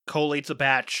 collates a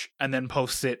batch and then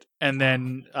posts it, and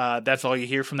then that's all you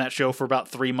hear from that show for about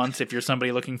 3 months if you're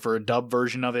somebody looking for a dub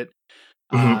version of it.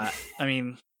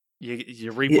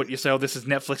 You reap what you sow. This is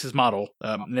Netflix's model.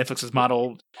 Netflix's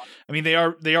model. I mean, they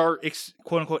are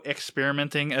quote unquote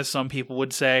experimenting, as some people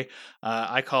would say.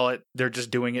 I call it they're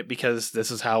just doing it because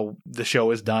this is how the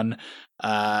show is done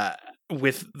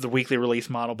with the weekly release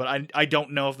model. But I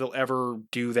don't know if they'll ever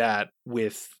do that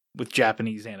with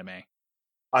Japanese anime.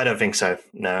 I don't think so.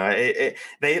 No,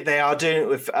 they are doing it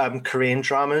with Korean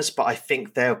dramas, but I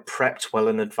think they're prepped well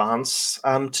in advance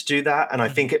to do that, and I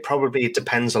think it probably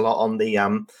depends a lot on the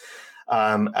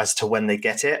as to when they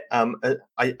get it.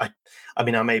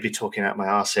 I may be talking out my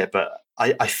arse here, but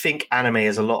I think anime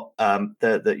is a lot.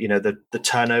 The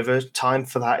turnover time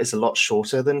for that is a lot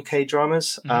shorter than K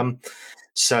dramas.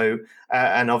 So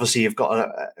and obviously you've got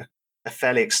a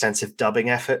fairly extensive dubbing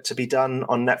effort to be done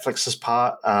on Netflix's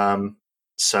part.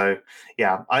 So,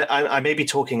 yeah, I may be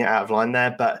talking it out of line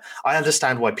there, but I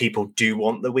understand why people do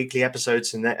want the weekly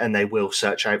episodes, and they will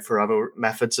search out for other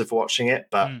methods of watching it.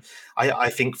 But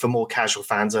I think for more casual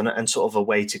fans and sort of a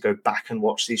way to go back and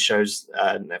watch these shows,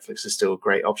 Netflix is still a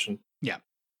great option. Yeah.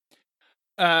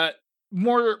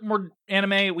 More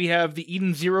anime. We have the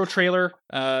Eden Zero trailer.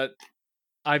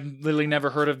 I've literally never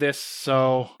heard of this,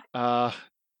 so...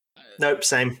 Nope,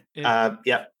 same. Yeah.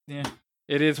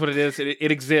 It is what it is. It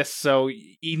exists. So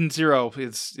Eden Zero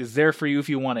is there for you if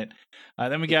you want it.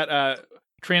 Then we got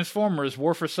Transformers: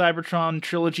 War for Cybertron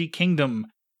Trilogy Kingdom.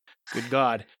 Good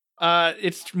God.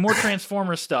 It's more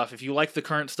Transformers stuff. If you like the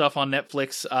current stuff on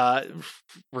Netflix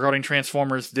regarding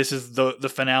Transformers, this is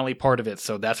the finale part of it.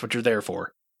 So that's what you're there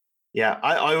for. Yeah,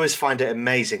 I always find it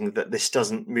amazing that this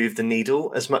doesn't move the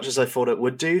needle as much as I thought it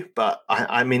would do. But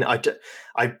I mean,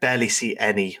 I barely see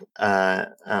any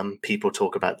people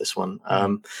talk about this one.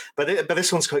 But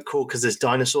this one's quite cool because there's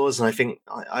dinosaurs, and I think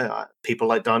people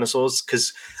like dinosaurs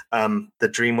because the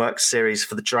DreamWorks series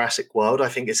for the Jurassic World, I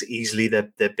think, is easily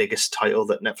their biggest title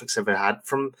that Netflix ever had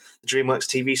from the DreamWorks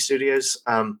TV studios.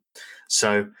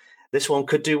 So this one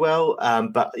could do well,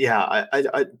 but yeah,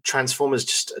 I Transformers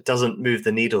just doesn't move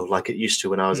the needle like it used to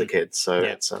when I was a kid. So Yeah.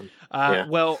 it's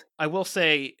Well, I will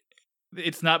say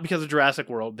it's not because of Jurassic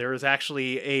World. There is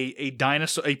actually a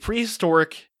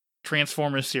prehistoric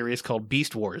Transformers series called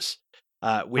Beast Wars,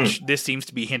 which this seems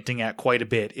to be hinting at quite a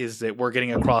bit. Is that we're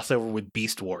getting a crossover with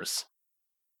Beast Wars?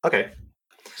 Okay.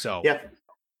 So yeah.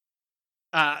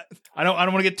 I don't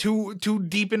want to get too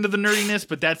deep into the nerdiness,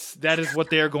 but that is what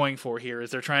they're going for here. Is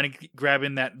they're trying to grab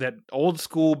in that old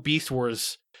school Beast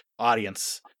Wars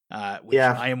audience, which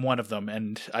I am one of them,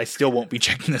 and I still won't be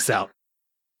checking this out.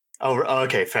 Oh,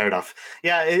 okay, fair enough.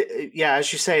 Yeah,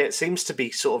 as you say, it seems to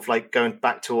be sort of like going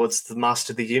back towards the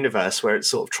Master of the Universe, where it's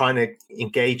sort of trying to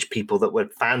engage people that were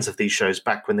fans of these shows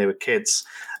back when they were kids,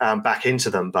 back into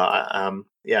them. But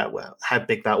well, how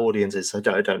big that audience is, I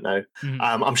don't know.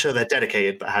 Mm-hmm. I'm sure they're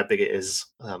dedicated, but how big it is,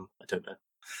 I don't know.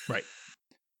 Right.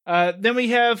 Then we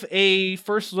have a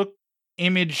first look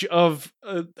image of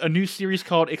a new series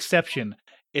called Exception.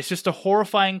 It's just a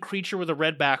horrifying creature with a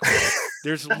red background.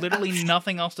 There's literally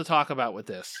nothing else to talk about with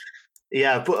this.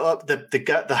 Yeah, but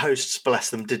the hosts,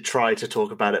 bless them, did try to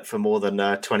talk about it for more than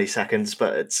 20 seconds.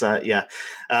 But it's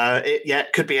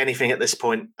it could be anything at this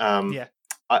point.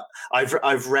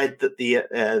 I've read that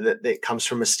that it comes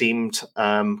from esteemed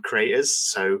creators.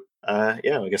 So I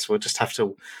guess we'll just have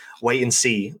to wait and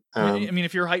see. I mean,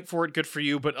 if you're hyped for it, good for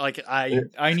you. But like,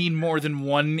 I need more than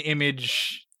one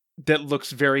image that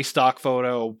looks very stock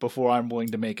photo before I'm willing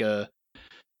to make an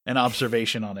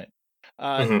observation on it.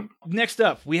 Next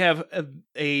up, we have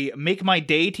a Make My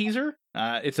Day teaser.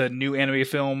 It's a new anime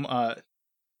film.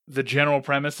 The general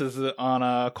premise is that on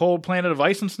a cold planet of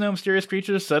ice and snow, mysterious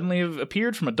creatures suddenly have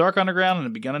appeared from a dark underground and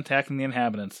have begun attacking the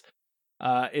inhabitants.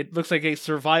 It looks like a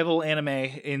survival anime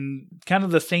in kind of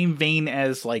the same vein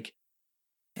as like,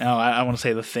 I want to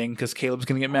say The Thing because Caleb's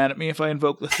going to get mad at me if I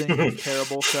invoke The Thing. It's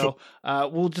terrible. So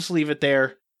we'll just leave it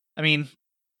there. I mean,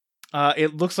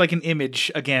 it looks like an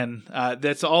image again.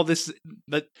 That's all this.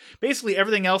 But basically,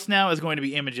 everything else now is going to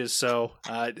be images. So,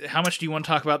 how much do you want to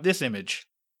talk about this image?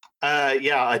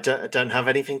 I don't have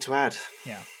anything to add.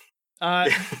 Yeah.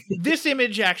 This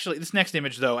next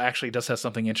image though, actually does have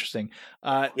something interesting.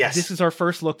 Yes. This is our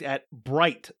first look at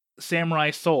Bright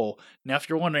Samurai Soul. Now, if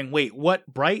you're wondering, wait, what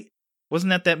Bright?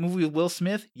 Wasn't that movie with Will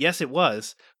Smith? Yes, it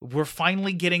was. We're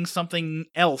finally getting something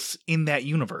else in that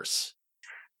universe.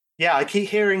 Yeah, I keep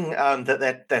hearing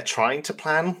that they're trying to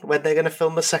plan when they're going to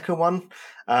film the second one.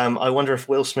 I wonder if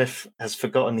Will Smith has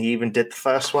forgotten he even did the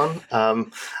first one.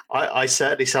 I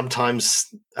certainly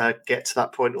sometimes get to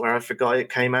that point where I forgot it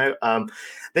came out.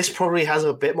 This probably has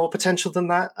a bit more potential than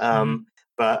that.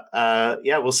 But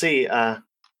we'll see.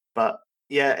 But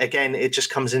yeah, again, it just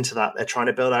comes into that. They're trying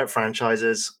to build out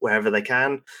franchises wherever they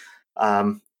can.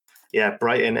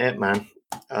 Brighten it, man.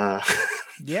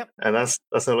 Yep. And that's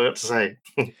all I got to say.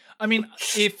 I mean,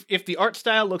 if the art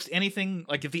style looks anything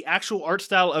like, if the actual art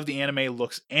style of the anime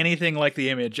looks anything like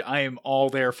the image, I am all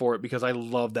there for it because I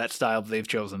love that style that they've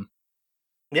chosen.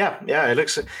 Yeah,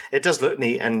 it does look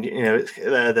neat, and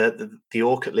the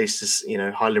orc at least is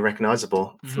highly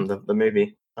recognizable from the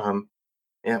movie.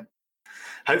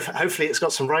 Hopefully it's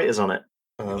got some writers on it.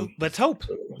 Let's hope.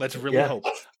 Let's really hope.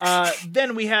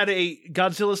 Then we had a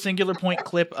Godzilla Singular Point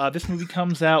clip. This movie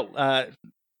comes out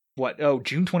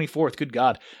June 24th. Good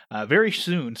God, very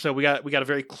soon. So we got a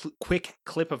very quick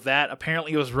clip of that.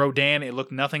 Apparently it was Rodan. It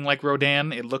looked nothing like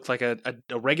Rodan. It looked like a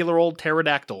regular old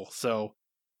pterodactyl. So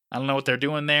I don't know what they're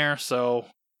doing there. So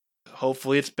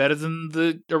hopefully it's better than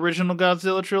the original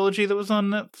Godzilla trilogy that was on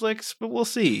Netflix. But we'll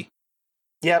see.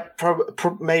 Yeah,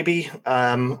 maybe.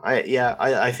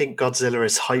 I think Godzilla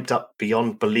is hyped up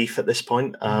beyond belief at this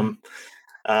point. I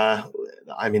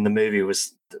mean, the movie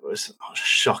was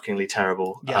shockingly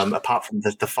terrible. Yeah. Apart from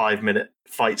the 5-minute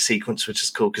fight sequence, which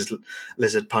is cool because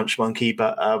Lizard punch monkey.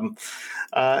 But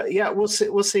we'll see.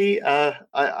 We'll see. I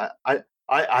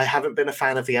haven't been a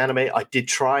fan of the anime. I did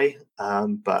try,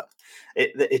 but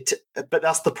but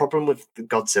that's the problem with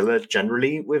Godzilla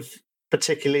generally with.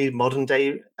 Particularly modern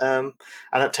day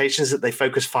adaptations, that they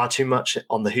focus far too much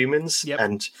on the humans,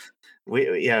 and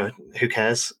who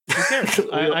cares? Who cares?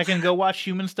 I can go watch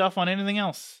human stuff on anything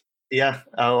else. Yeah,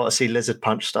 I want to see lizard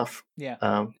punch stuff.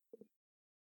 Yeah.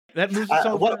 That moves us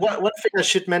over. One thing I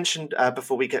should mention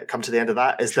before we come to the end of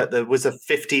that is that there was a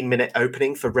 15-minute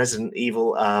opening for Resident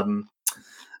Evil,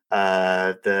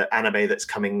 the anime that's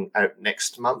coming out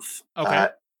next month. Okay.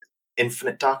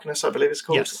 Infinite Darkness, I believe it's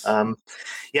called.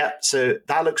 Yes. So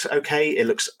that looks okay. It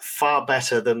looks far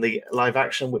better than the live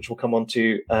action, which we'll come on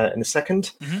to in a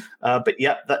second. Mm-hmm. But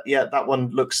that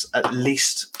one looks at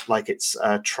least like it's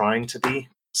trying to be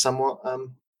somewhat.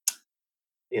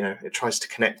 It tries to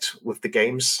connect with the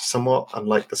games somewhat,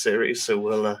 unlike the series. So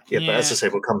we'll, but as I say,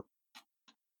 we'll come.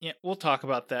 Yeah, we'll talk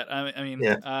about that. I mean,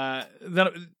 Yeah.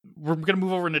 then we're going to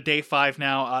move over into day 5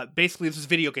 now. Basically, this is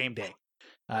video game day.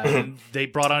 They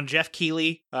brought on Jeff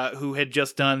Keighley, who had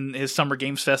just done his Summer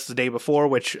Games Fest the day before,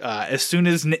 which as soon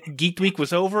as Geek Week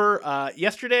was over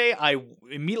yesterday, I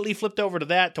immediately flipped over to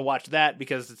that to watch that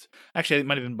because it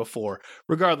might have been before.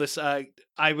 Regardless, I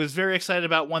was very excited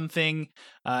about one thing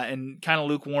and kind of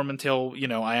lukewarm until,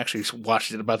 I actually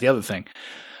watched it about the other thing.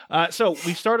 So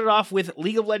we started off with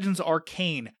League of Legends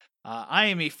Arcane. I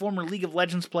am a former League of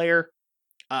Legends player.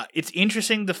 It's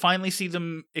interesting to finally see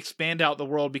them expand out the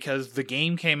world because the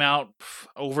game came out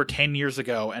over 10 years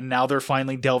ago, and now they're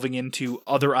finally delving into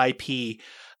other IP.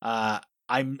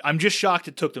 I'm just shocked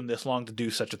it took them this long to do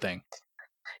such a thing.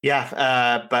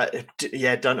 Yeah, but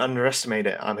don't underestimate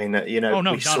it. I mean,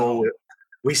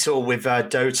 we saw with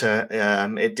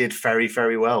Dota, it did very,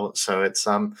 very well. So it's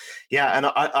and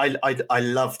I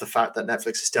love the fact that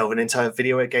Netflix is delving into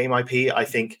video game IP. I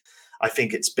think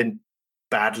it's been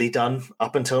badly done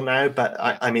up until now, but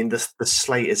I mean the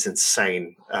slate is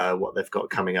insane. What they've got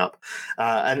coming up,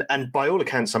 and by all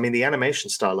accounts, I mean the animation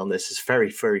style on this is very,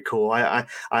 very cool. I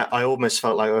almost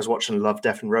felt like I was watching Love,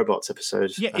 Death and Robots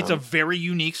episodes. Yeah, it's a very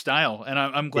unique style, and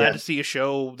I'm glad to see a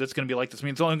show that's going to be like this. I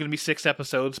mean, it's only going to be 6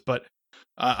 episodes, but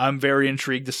I'm very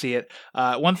intrigued to see it.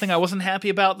 One thing I wasn't happy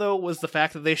about, though, was the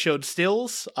fact that they showed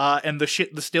stills, and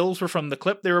the stills were from the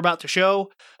clip they were about to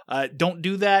show. Don't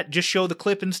do that. Just show the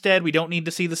clip instead. We don't need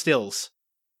to see the stills.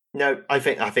 No, I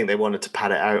think they wanted to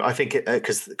pad it out. I think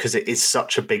because it is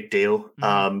such a big deal.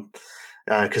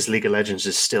 Because League of Legends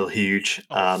is still huge.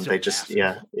 They just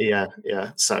massive. Yeah.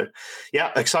 So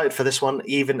excited for this one,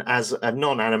 even as a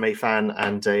non-anime fan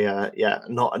and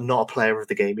not a player of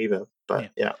the game either.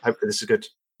 But hopefully this is good.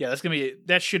 Yeah,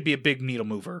 that should be a big needle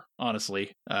mover,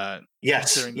 honestly.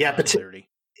 Yes, and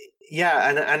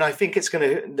I think it's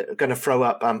going to throw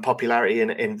up popularity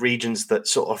in regions that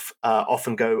sort of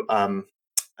often go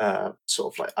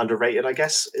sort of like underrated, I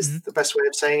guess is the best way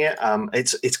of saying it.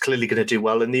 It's clearly going to do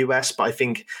well in the US, but I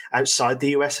think outside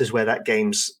the US is where that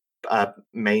game's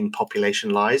main population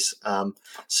lies.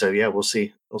 So we'll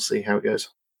see how it goes.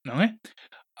 Okay.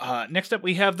 Next up,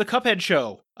 we have the Cuphead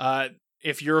show.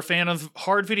 If you're a fan of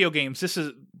hard video games, this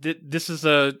is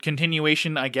a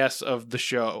continuation, I guess, of the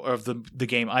show of the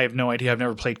game. I have no idea. I've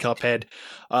never played Cuphead.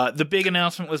 The big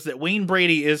announcement was that Wayne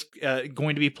Brady is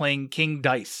going to be playing King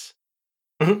Dice.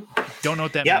 Don't know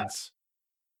what that means.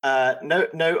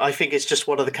 No, I think it's just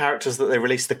one of the characters that they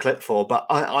released the clip for. But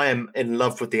I am in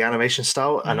love with the animation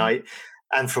style, and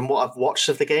from what I've watched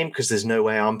of the game, because there's no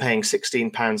way I'm paying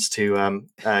 £16 to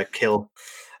kill.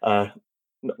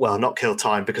 Well, not kill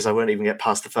time because I won't even get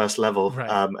past the first level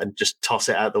and just toss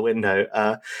it out the window.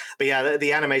 But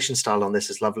the animation style on this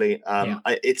is lovely.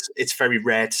 It's very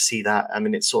rare to see that. I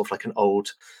mean, it's sort of like an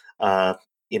old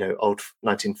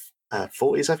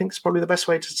 1940s. I think is probably the best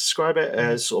way to describe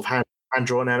it. Sort of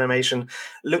hand-drawn animation.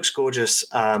 Looks gorgeous.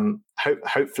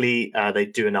 Hopefully they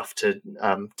do enough to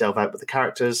delve out with the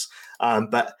characters.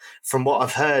 But from what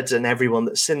I've heard and everyone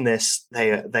that's seen this,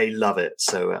 they love it.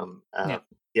 So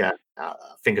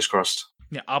fingers crossed.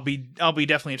 Yeah, I'll be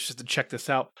definitely interested to check this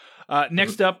out.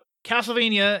 Next up,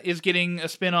 Castlevania is getting a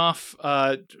spin-off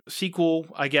sequel,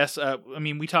 I guess. I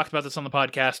mean, we talked about this on the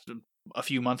podcast a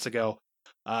few months ago.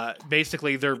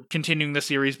 Basically, they're continuing the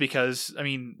series because, I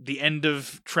mean, the end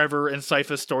of Trevor and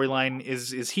Sypha's storyline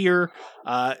is here,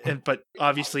 but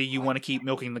obviously you want to keep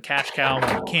milking the cash cow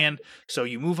when you can, so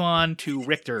you move on to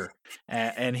Richter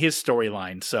and his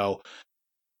storyline. So,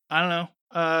 I don't know.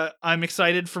 I'm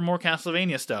excited for more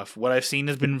Castlevania stuff. What I've seen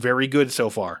has been very good so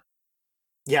far.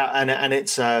 Yeah, and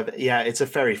it's a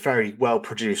very, very well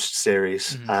produced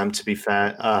series. To be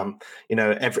fair,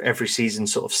 every season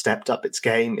sort of stepped up its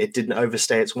game. It didn't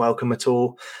overstay its welcome at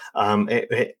all.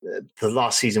 The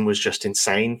last season was just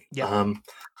insane. Yeah.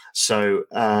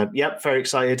 Very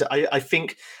excited. I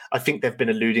think they've been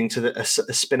alluding to a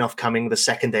spin-off coming the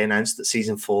second they announced that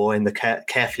season 4 in the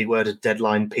carefully worded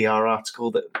Deadline PR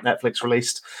article that Netflix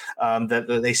released.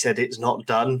 That they said it's not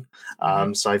done.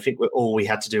 So I think all we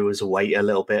had to do was wait a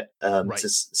little bit to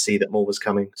see that more was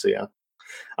coming. So yeah,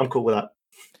 I'm cool with that.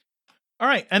 All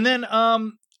right, and then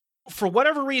for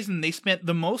whatever reason, they spent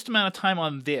the most amount of time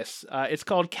on this. It's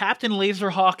called Captain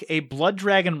Laserhawk: A Blood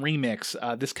Dragon Remix.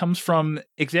 This comes from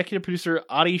executive producer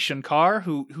Adi Shankar,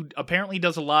 who apparently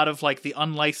does a lot of like the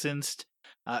unlicensed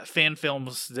fan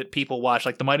films that people watch,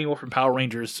 like the Mighty Morphin Power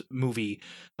Rangers movie,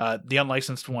 the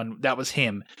unlicensed one. That was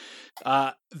him.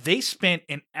 They spent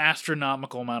an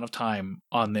astronomical amount of time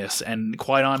on this, and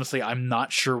quite honestly, I'm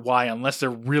not sure why, unless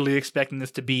they're really expecting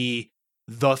this to be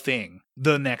the thing,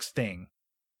 the next thing.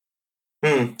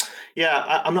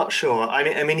 Yeah, I'm not sure.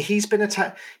 I mean, he's been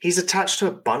he's attached to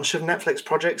a bunch of Netflix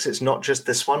projects. It's not just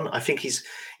this one. I think he's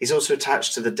also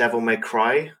attached to the Devil May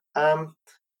Cry, but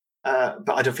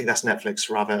I don't think that's Netflix.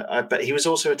 Rather, but he was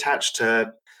also attached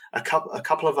to a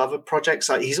couple of other projects.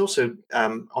 Like he's also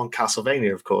on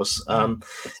Castlevania, of course.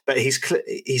 But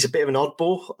he's a bit of an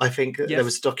oddball. I think there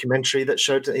was a documentary that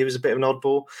showed that he was a bit of an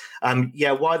oddball.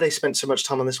 Yeah, why they spent so much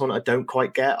time on this one, I don't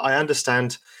quite get. I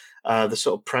understand the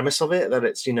sort of premise of it, that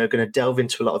it's going to delve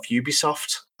into a lot of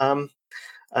Ubisoft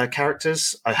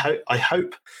characters. I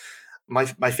hope. My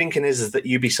thinking is that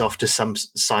Ubisoft has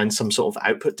signed some sort of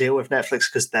output deal with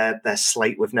Netflix, because their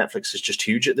slate with Netflix is just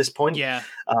huge at this point. Yeah.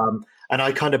 And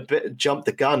I kind of jumped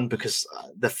the gun because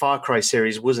the Far Cry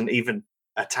series wasn't even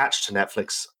attached to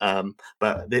Netflix,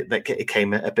 but it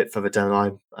came a bit further down the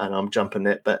line, and I'm jumping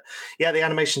it. But yeah, the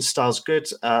animation style's good.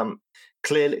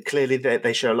 Clearly,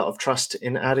 they show a lot of trust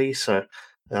in Adi, so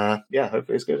yeah,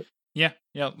 hopefully it's good. Yeah,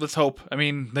 let's hope. I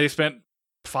mean, they spent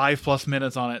 5+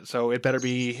 minutes on it, so it better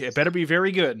be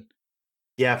very good.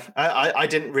 Yeah, I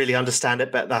didn't really understand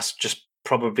it, but that's just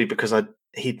probably because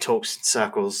he talks in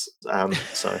circles.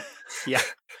 So yeah.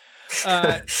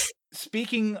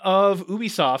 Speaking of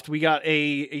Ubisoft, we got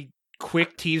a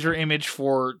quick teaser image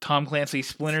for Tom Clancy's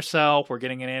Splinter Cell. We're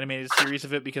getting an animated series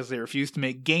of it because they refused to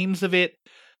make games of it.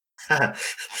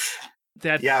 That's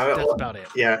about it.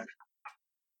 Yeah.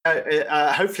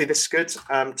 Hopefully this is good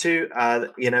too.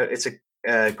 It's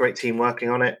a great team working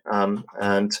on it,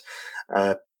 and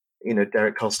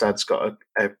Derek Kolstad's got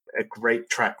a great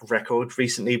track record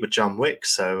recently with John Wick.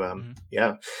 So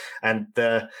yeah, and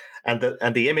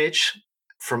the image,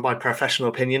 from my professional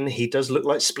opinion, he does look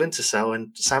like Splinter Cell and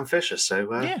Sam Fisher. So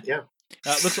yeah.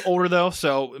 Looks older though,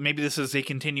 so maybe this is a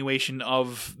continuation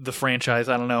of the franchise.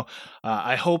 I don't know.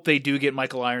 I hope they do get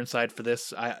Michael Ironside for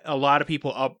this. A lot of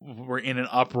people were in an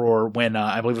uproar when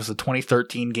I believe it was the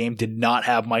 2013 game did not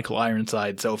have Michael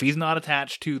Ironside. So if he's not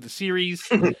attached to the series,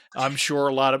 I'm sure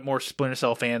a lot of more Splinter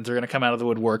Cell fans are going to come out of the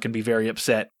woodwork and be very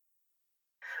upset.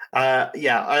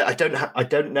 I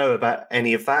don't know about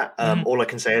any of that. All I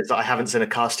can say is that I haven't seen a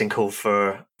casting call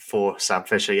for Sam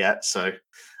Fisher yet. So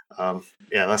yeah,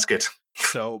 that's good.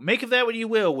 So make of that what you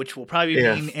will, which will probably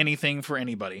mean anything for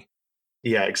anybody.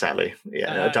 Yeah, exactly.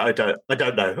 Yeah, I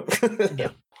don't know. Yeah.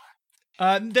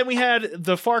 Then we had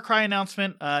the Far Cry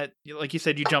announcement. Like you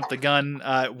said, you jumped the gun.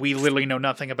 We literally know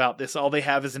nothing about this. All they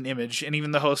have is an image, and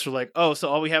even the hosts are like, "Oh, so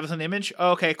all we have is an image?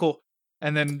 Oh, okay, cool."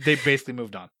 And then they basically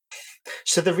moved on.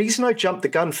 So the reason I jumped the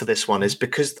gun for this one is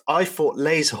because I thought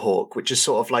Laserhawk, which is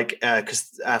sort of like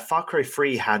because Far Cry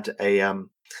 3 had a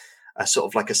sort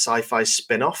of like a sci-fi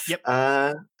spin-off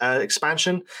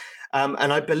expansion,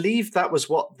 and I believe that was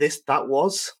what that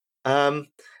was, and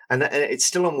it's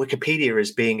still on Wikipedia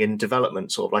as being in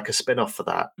development, sort of like a spin-off for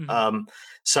that.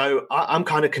 So I'm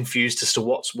kind of confused as to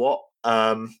what's what.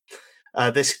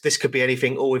 This could be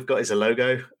anything. All we've got is a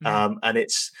logo, and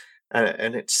it's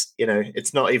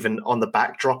it's not even on the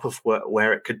backdrop of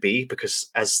where it could be, because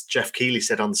as Jeff Keighley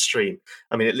said on the stream,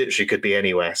 I mean, it literally could be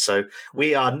anywhere. So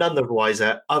we are none the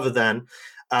wiser, other than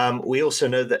we also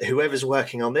know that whoever's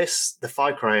working on this, the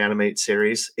Far Cry animated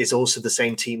series, is also the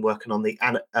same team working on the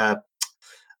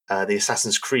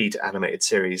Assassin's Creed animated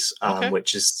series,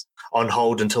 which is on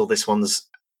hold until this one's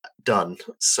done.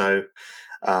 So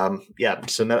so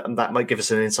that might give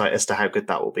us an insight as to how good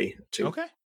that will be too. Okay.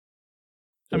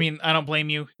 I mean, I don't blame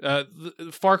you.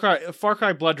 Far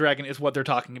Cry Blood Dragon is what they're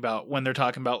talking about when they're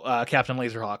talking about Captain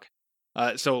Laserhawk.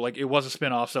 So, like, it was a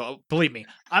spinoff. So, believe me,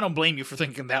 I don't blame you for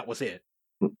thinking that was it.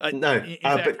 No. In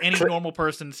fact, any normal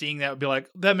person seeing that would be like,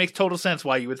 that makes total sense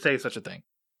why you would say such a thing.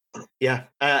 Yeah.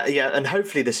 And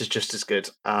hopefully this is just as good.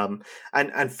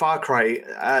 And Far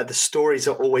Cry, the stories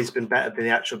have always been better than the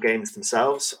actual games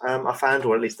themselves, I found,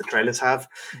 or at least the trailers have.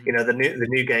 The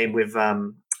new game with...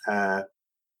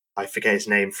 I forget his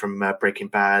name from Breaking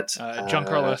Bad.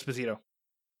 Giancarlo Esposito.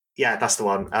 Yeah, that's the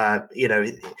one.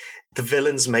 The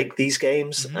villains make these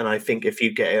games, and I think if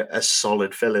you get a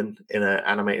solid villain in an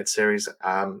animated series,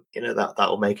 that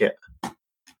will make it.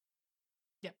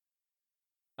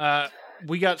 Yeah.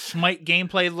 We got Smite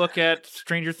gameplay look at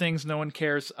Stranger Things. No one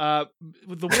cares. The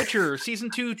Witcher Season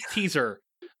 2 teaser.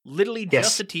 Literally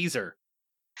just a teaser.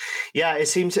 Yeah, it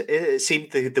seemed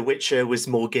the Witcher was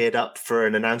more geared up for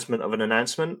an announcement of an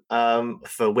announcement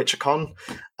for WitcherCon,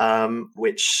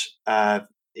 which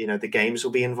the games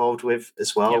will be involved with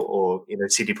as well, or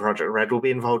CD Projekt Red will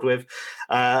be involved with.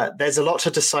 There's a lot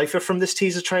to decipher from this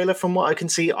teaser trailer, from what I can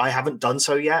see. I haven't done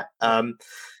so yet. I'm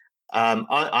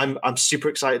super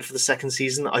excited for the second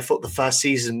season. I thought the first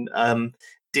season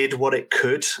did what it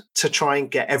could to try and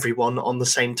get everyone on the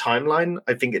same timeline.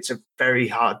 I think it's a very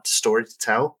hard story to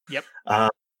tell. Yep.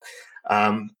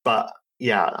 But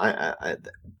yeah, I,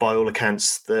 by all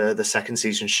accounts, the second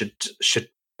season should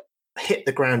hit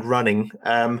the ground running.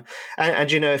 And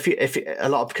if a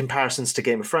lot of comparisons to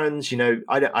Game of Thrones,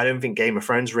 I don't think Game of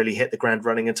Thrones really hit the ground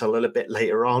running until a little bit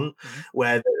later on,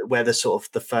 where the sort of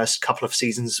the first couple of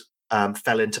seasons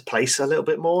fell into place a little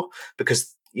bit more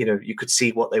because you could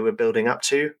see what they were building up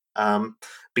to.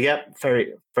 But yeah,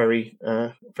 very, very,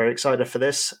 very excited for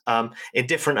this.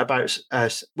 Indifferent about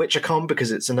WitcherCon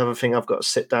because it's another thing I've got to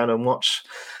sit down and watch,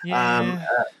 and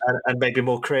maybe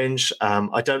more cringe.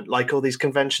 I don't like all these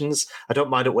conventions. I don't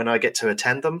mind it when I get to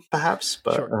attend them, perhaps.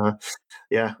 But sure.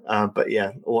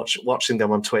 Watching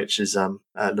them on Twitch is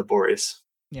laborious.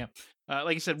 Yeah.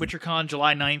 Like you said, WitcherCon,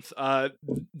 July 9th.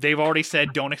 They've already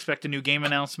said don't expect a new game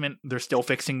announcement. They're still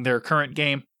fixing their current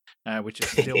game, which is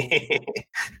still.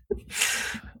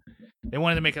 They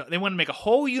wanted to make a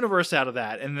whole universe out of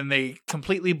that, and then they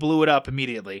completely blew it up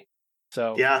immediately.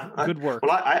 So yeah, good work.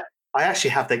 Well, I actually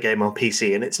have the game on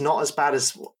PC, and it's not as bad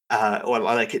as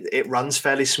it runs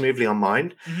fairly smoothly on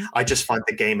mine. Mm-hmm. I just find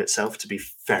the game itself to be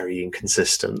very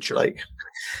inconsistent. Sure. Like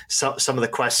some of the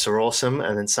quests are awesome,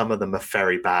 and then some of them are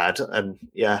very bad, and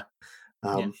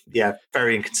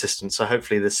very inconsistent. So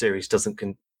hopefully the series doesn't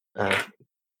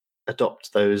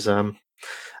adopt those,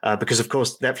 because of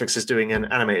course Netflix is doing an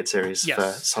animated series for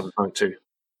Cyberpunk 2.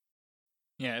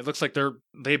 Yeah, it looks like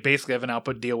they basically have an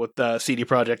output deal with CD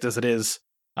Projekt as it is.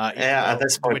 At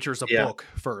this point, Witcher's a book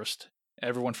first.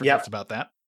 Everyone forgets about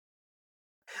that.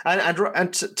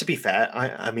 And to be fair,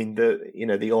 I mean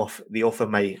the author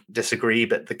may disagree,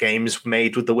 but the game's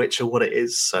made with The Witcher what it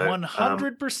is. So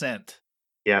 100%.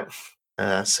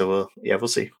 So we'll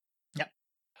see. Yeah.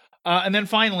 And then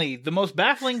finally, the most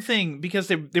baffling thing, because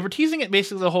they were teasing it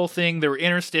basically the whole thing. There were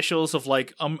interstitials of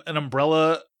like an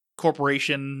umbrella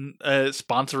corporation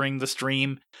sponsoring the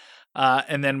stream,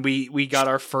 and then we got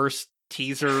our first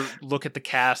teaser look at the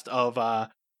cast of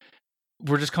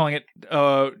we're just calling it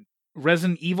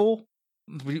Resident Evil.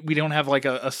 We don't have like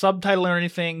a subtitle or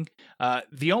anything.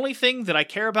 The only thing that I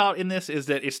care about in this is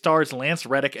that it stars Lance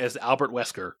Reddick as Albert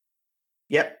Wesker.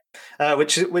 Yep.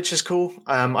 Which is cool.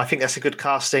 I think that's a good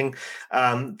casting.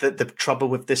 The trouble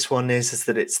with this one is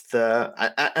that it's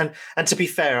and to be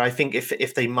fair, I think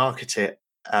if they market it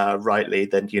rightly,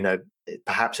 then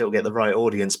perhaps it'll get the right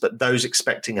audience. But those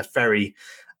expecting a very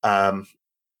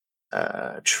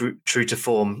true to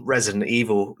form Resident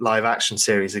Evil live action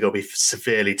series are going to be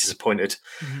severely disappointed.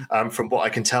 Mm-hmm. From what I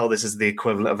can tell, this is the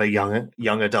equivalent of a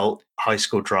young adult high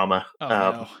school drama.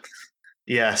 No.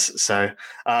 Yes. So,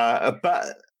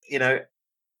 but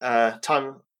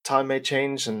time may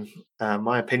change, and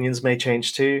my opinions may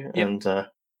change too. Yep. And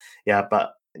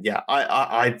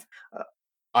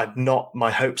I'm not.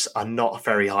 My hopes are not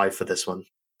very high for this one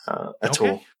at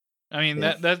all. I mean,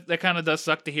 that kind of does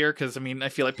suck to hear, because I mean, I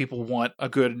feel like people want a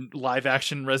good live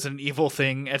action Resident Evil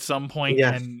thing at some point,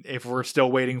 and if we're still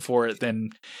waiting for it, then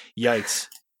yikes.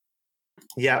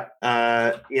 Yeah,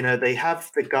 they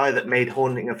have the guy that made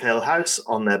Haunting of Hill House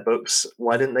on their books.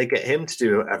 Why didn't they get him to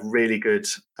do a really good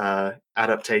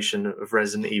adaptation of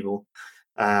Resident Evil?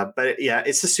 But yeah,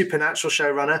 it's the Supernatural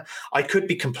showrunner. I could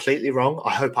be completely wrong.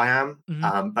 I hope I am.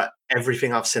 Mm-hmm. But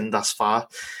everything I've seen thus far,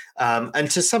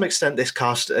 and to some extent, this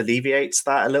cast alleviates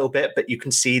that a little bit. But you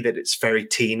can see that it's very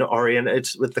teen oriented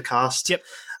with the cast. Yep.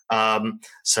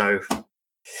 So.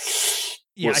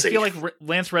 Yeah, I feel like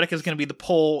Lance Reddick is going to be the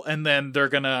pull, and then they're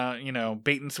going to,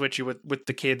 bait and switch you with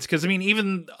the kids. Because, I mean,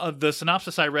 even the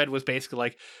synopsis I read was basically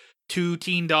like 2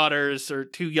 teen daughters or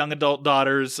 2 young adult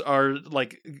daughters are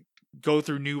like go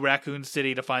through New Raccoon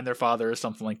City to find their father or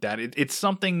something like that. It's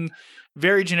something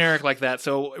very generic like that.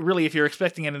 So really, if you're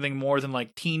expecting anything more than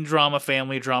like teen drama,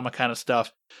 family drama kind of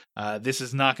stuff, this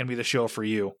is not going to be the show for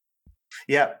you.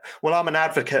 Yeah, well, I'm an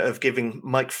advocate of giving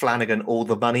Mike Flanagan all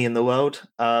the money in the world,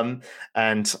 and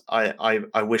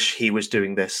I wish he was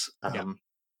doing this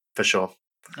for sure.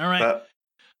 All right, but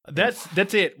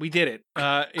that's it. We did it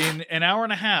in an hour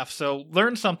and a half. So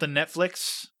learn something,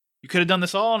 Netflix. You could have done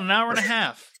this all in an hour and a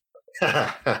half.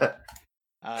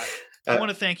 I want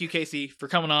to thank you, Casey, for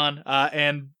coming on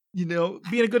and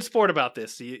being a good sport about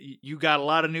this. You got a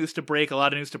lot of news to break,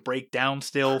 down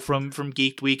still from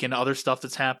Geek Week and other stuff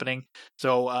that's happening.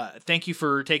 So thank you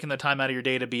for taking the time out of your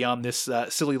day to be on this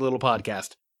silly little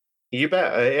podcast. You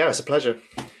bet. Yeah, it's a pleasure.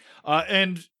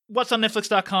 And what's on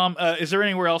Netflix.com? Is there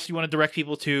anywhere else you want to direct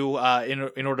people to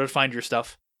in order to find your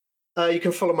stuff? You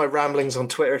can follow my ramblings on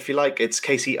Twitter if you like. It's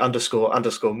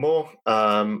Casey__more.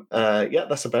 Yeah,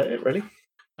 that's about it, really.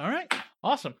 All right.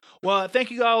 Awesome. Well,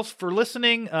 thank you guys for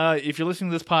listening. If you're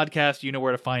listening to this podcast, you know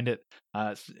where to find it.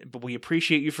 But we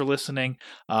appreciate you for listening.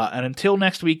 And until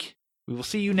next week, we will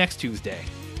see you next Tuesday.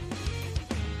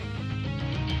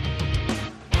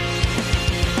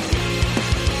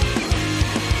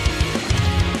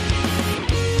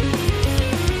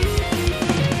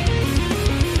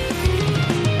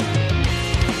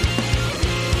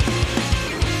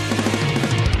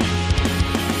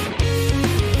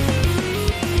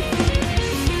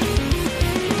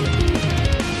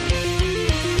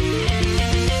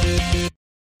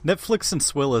 Netflix and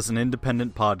Swill is an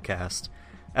independent podcast.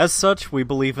 As such, we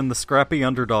believe in the scrappy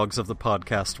underdogs of the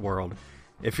podcast world.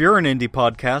 If you're an indie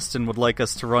podcast and would like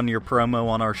us to run your promo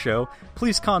on our show,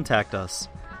 please contact us.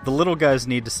 The little guys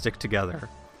need to stick together.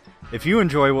 If you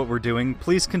enjoy what we're doing,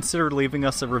 please consider leaving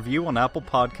us a review on Apple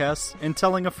Podcasts and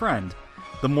telling a friend.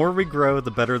 The more we grow,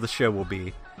 the better the show will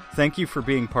be. Thank you for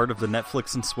being part of the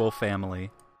Netflix and Swill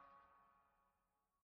family.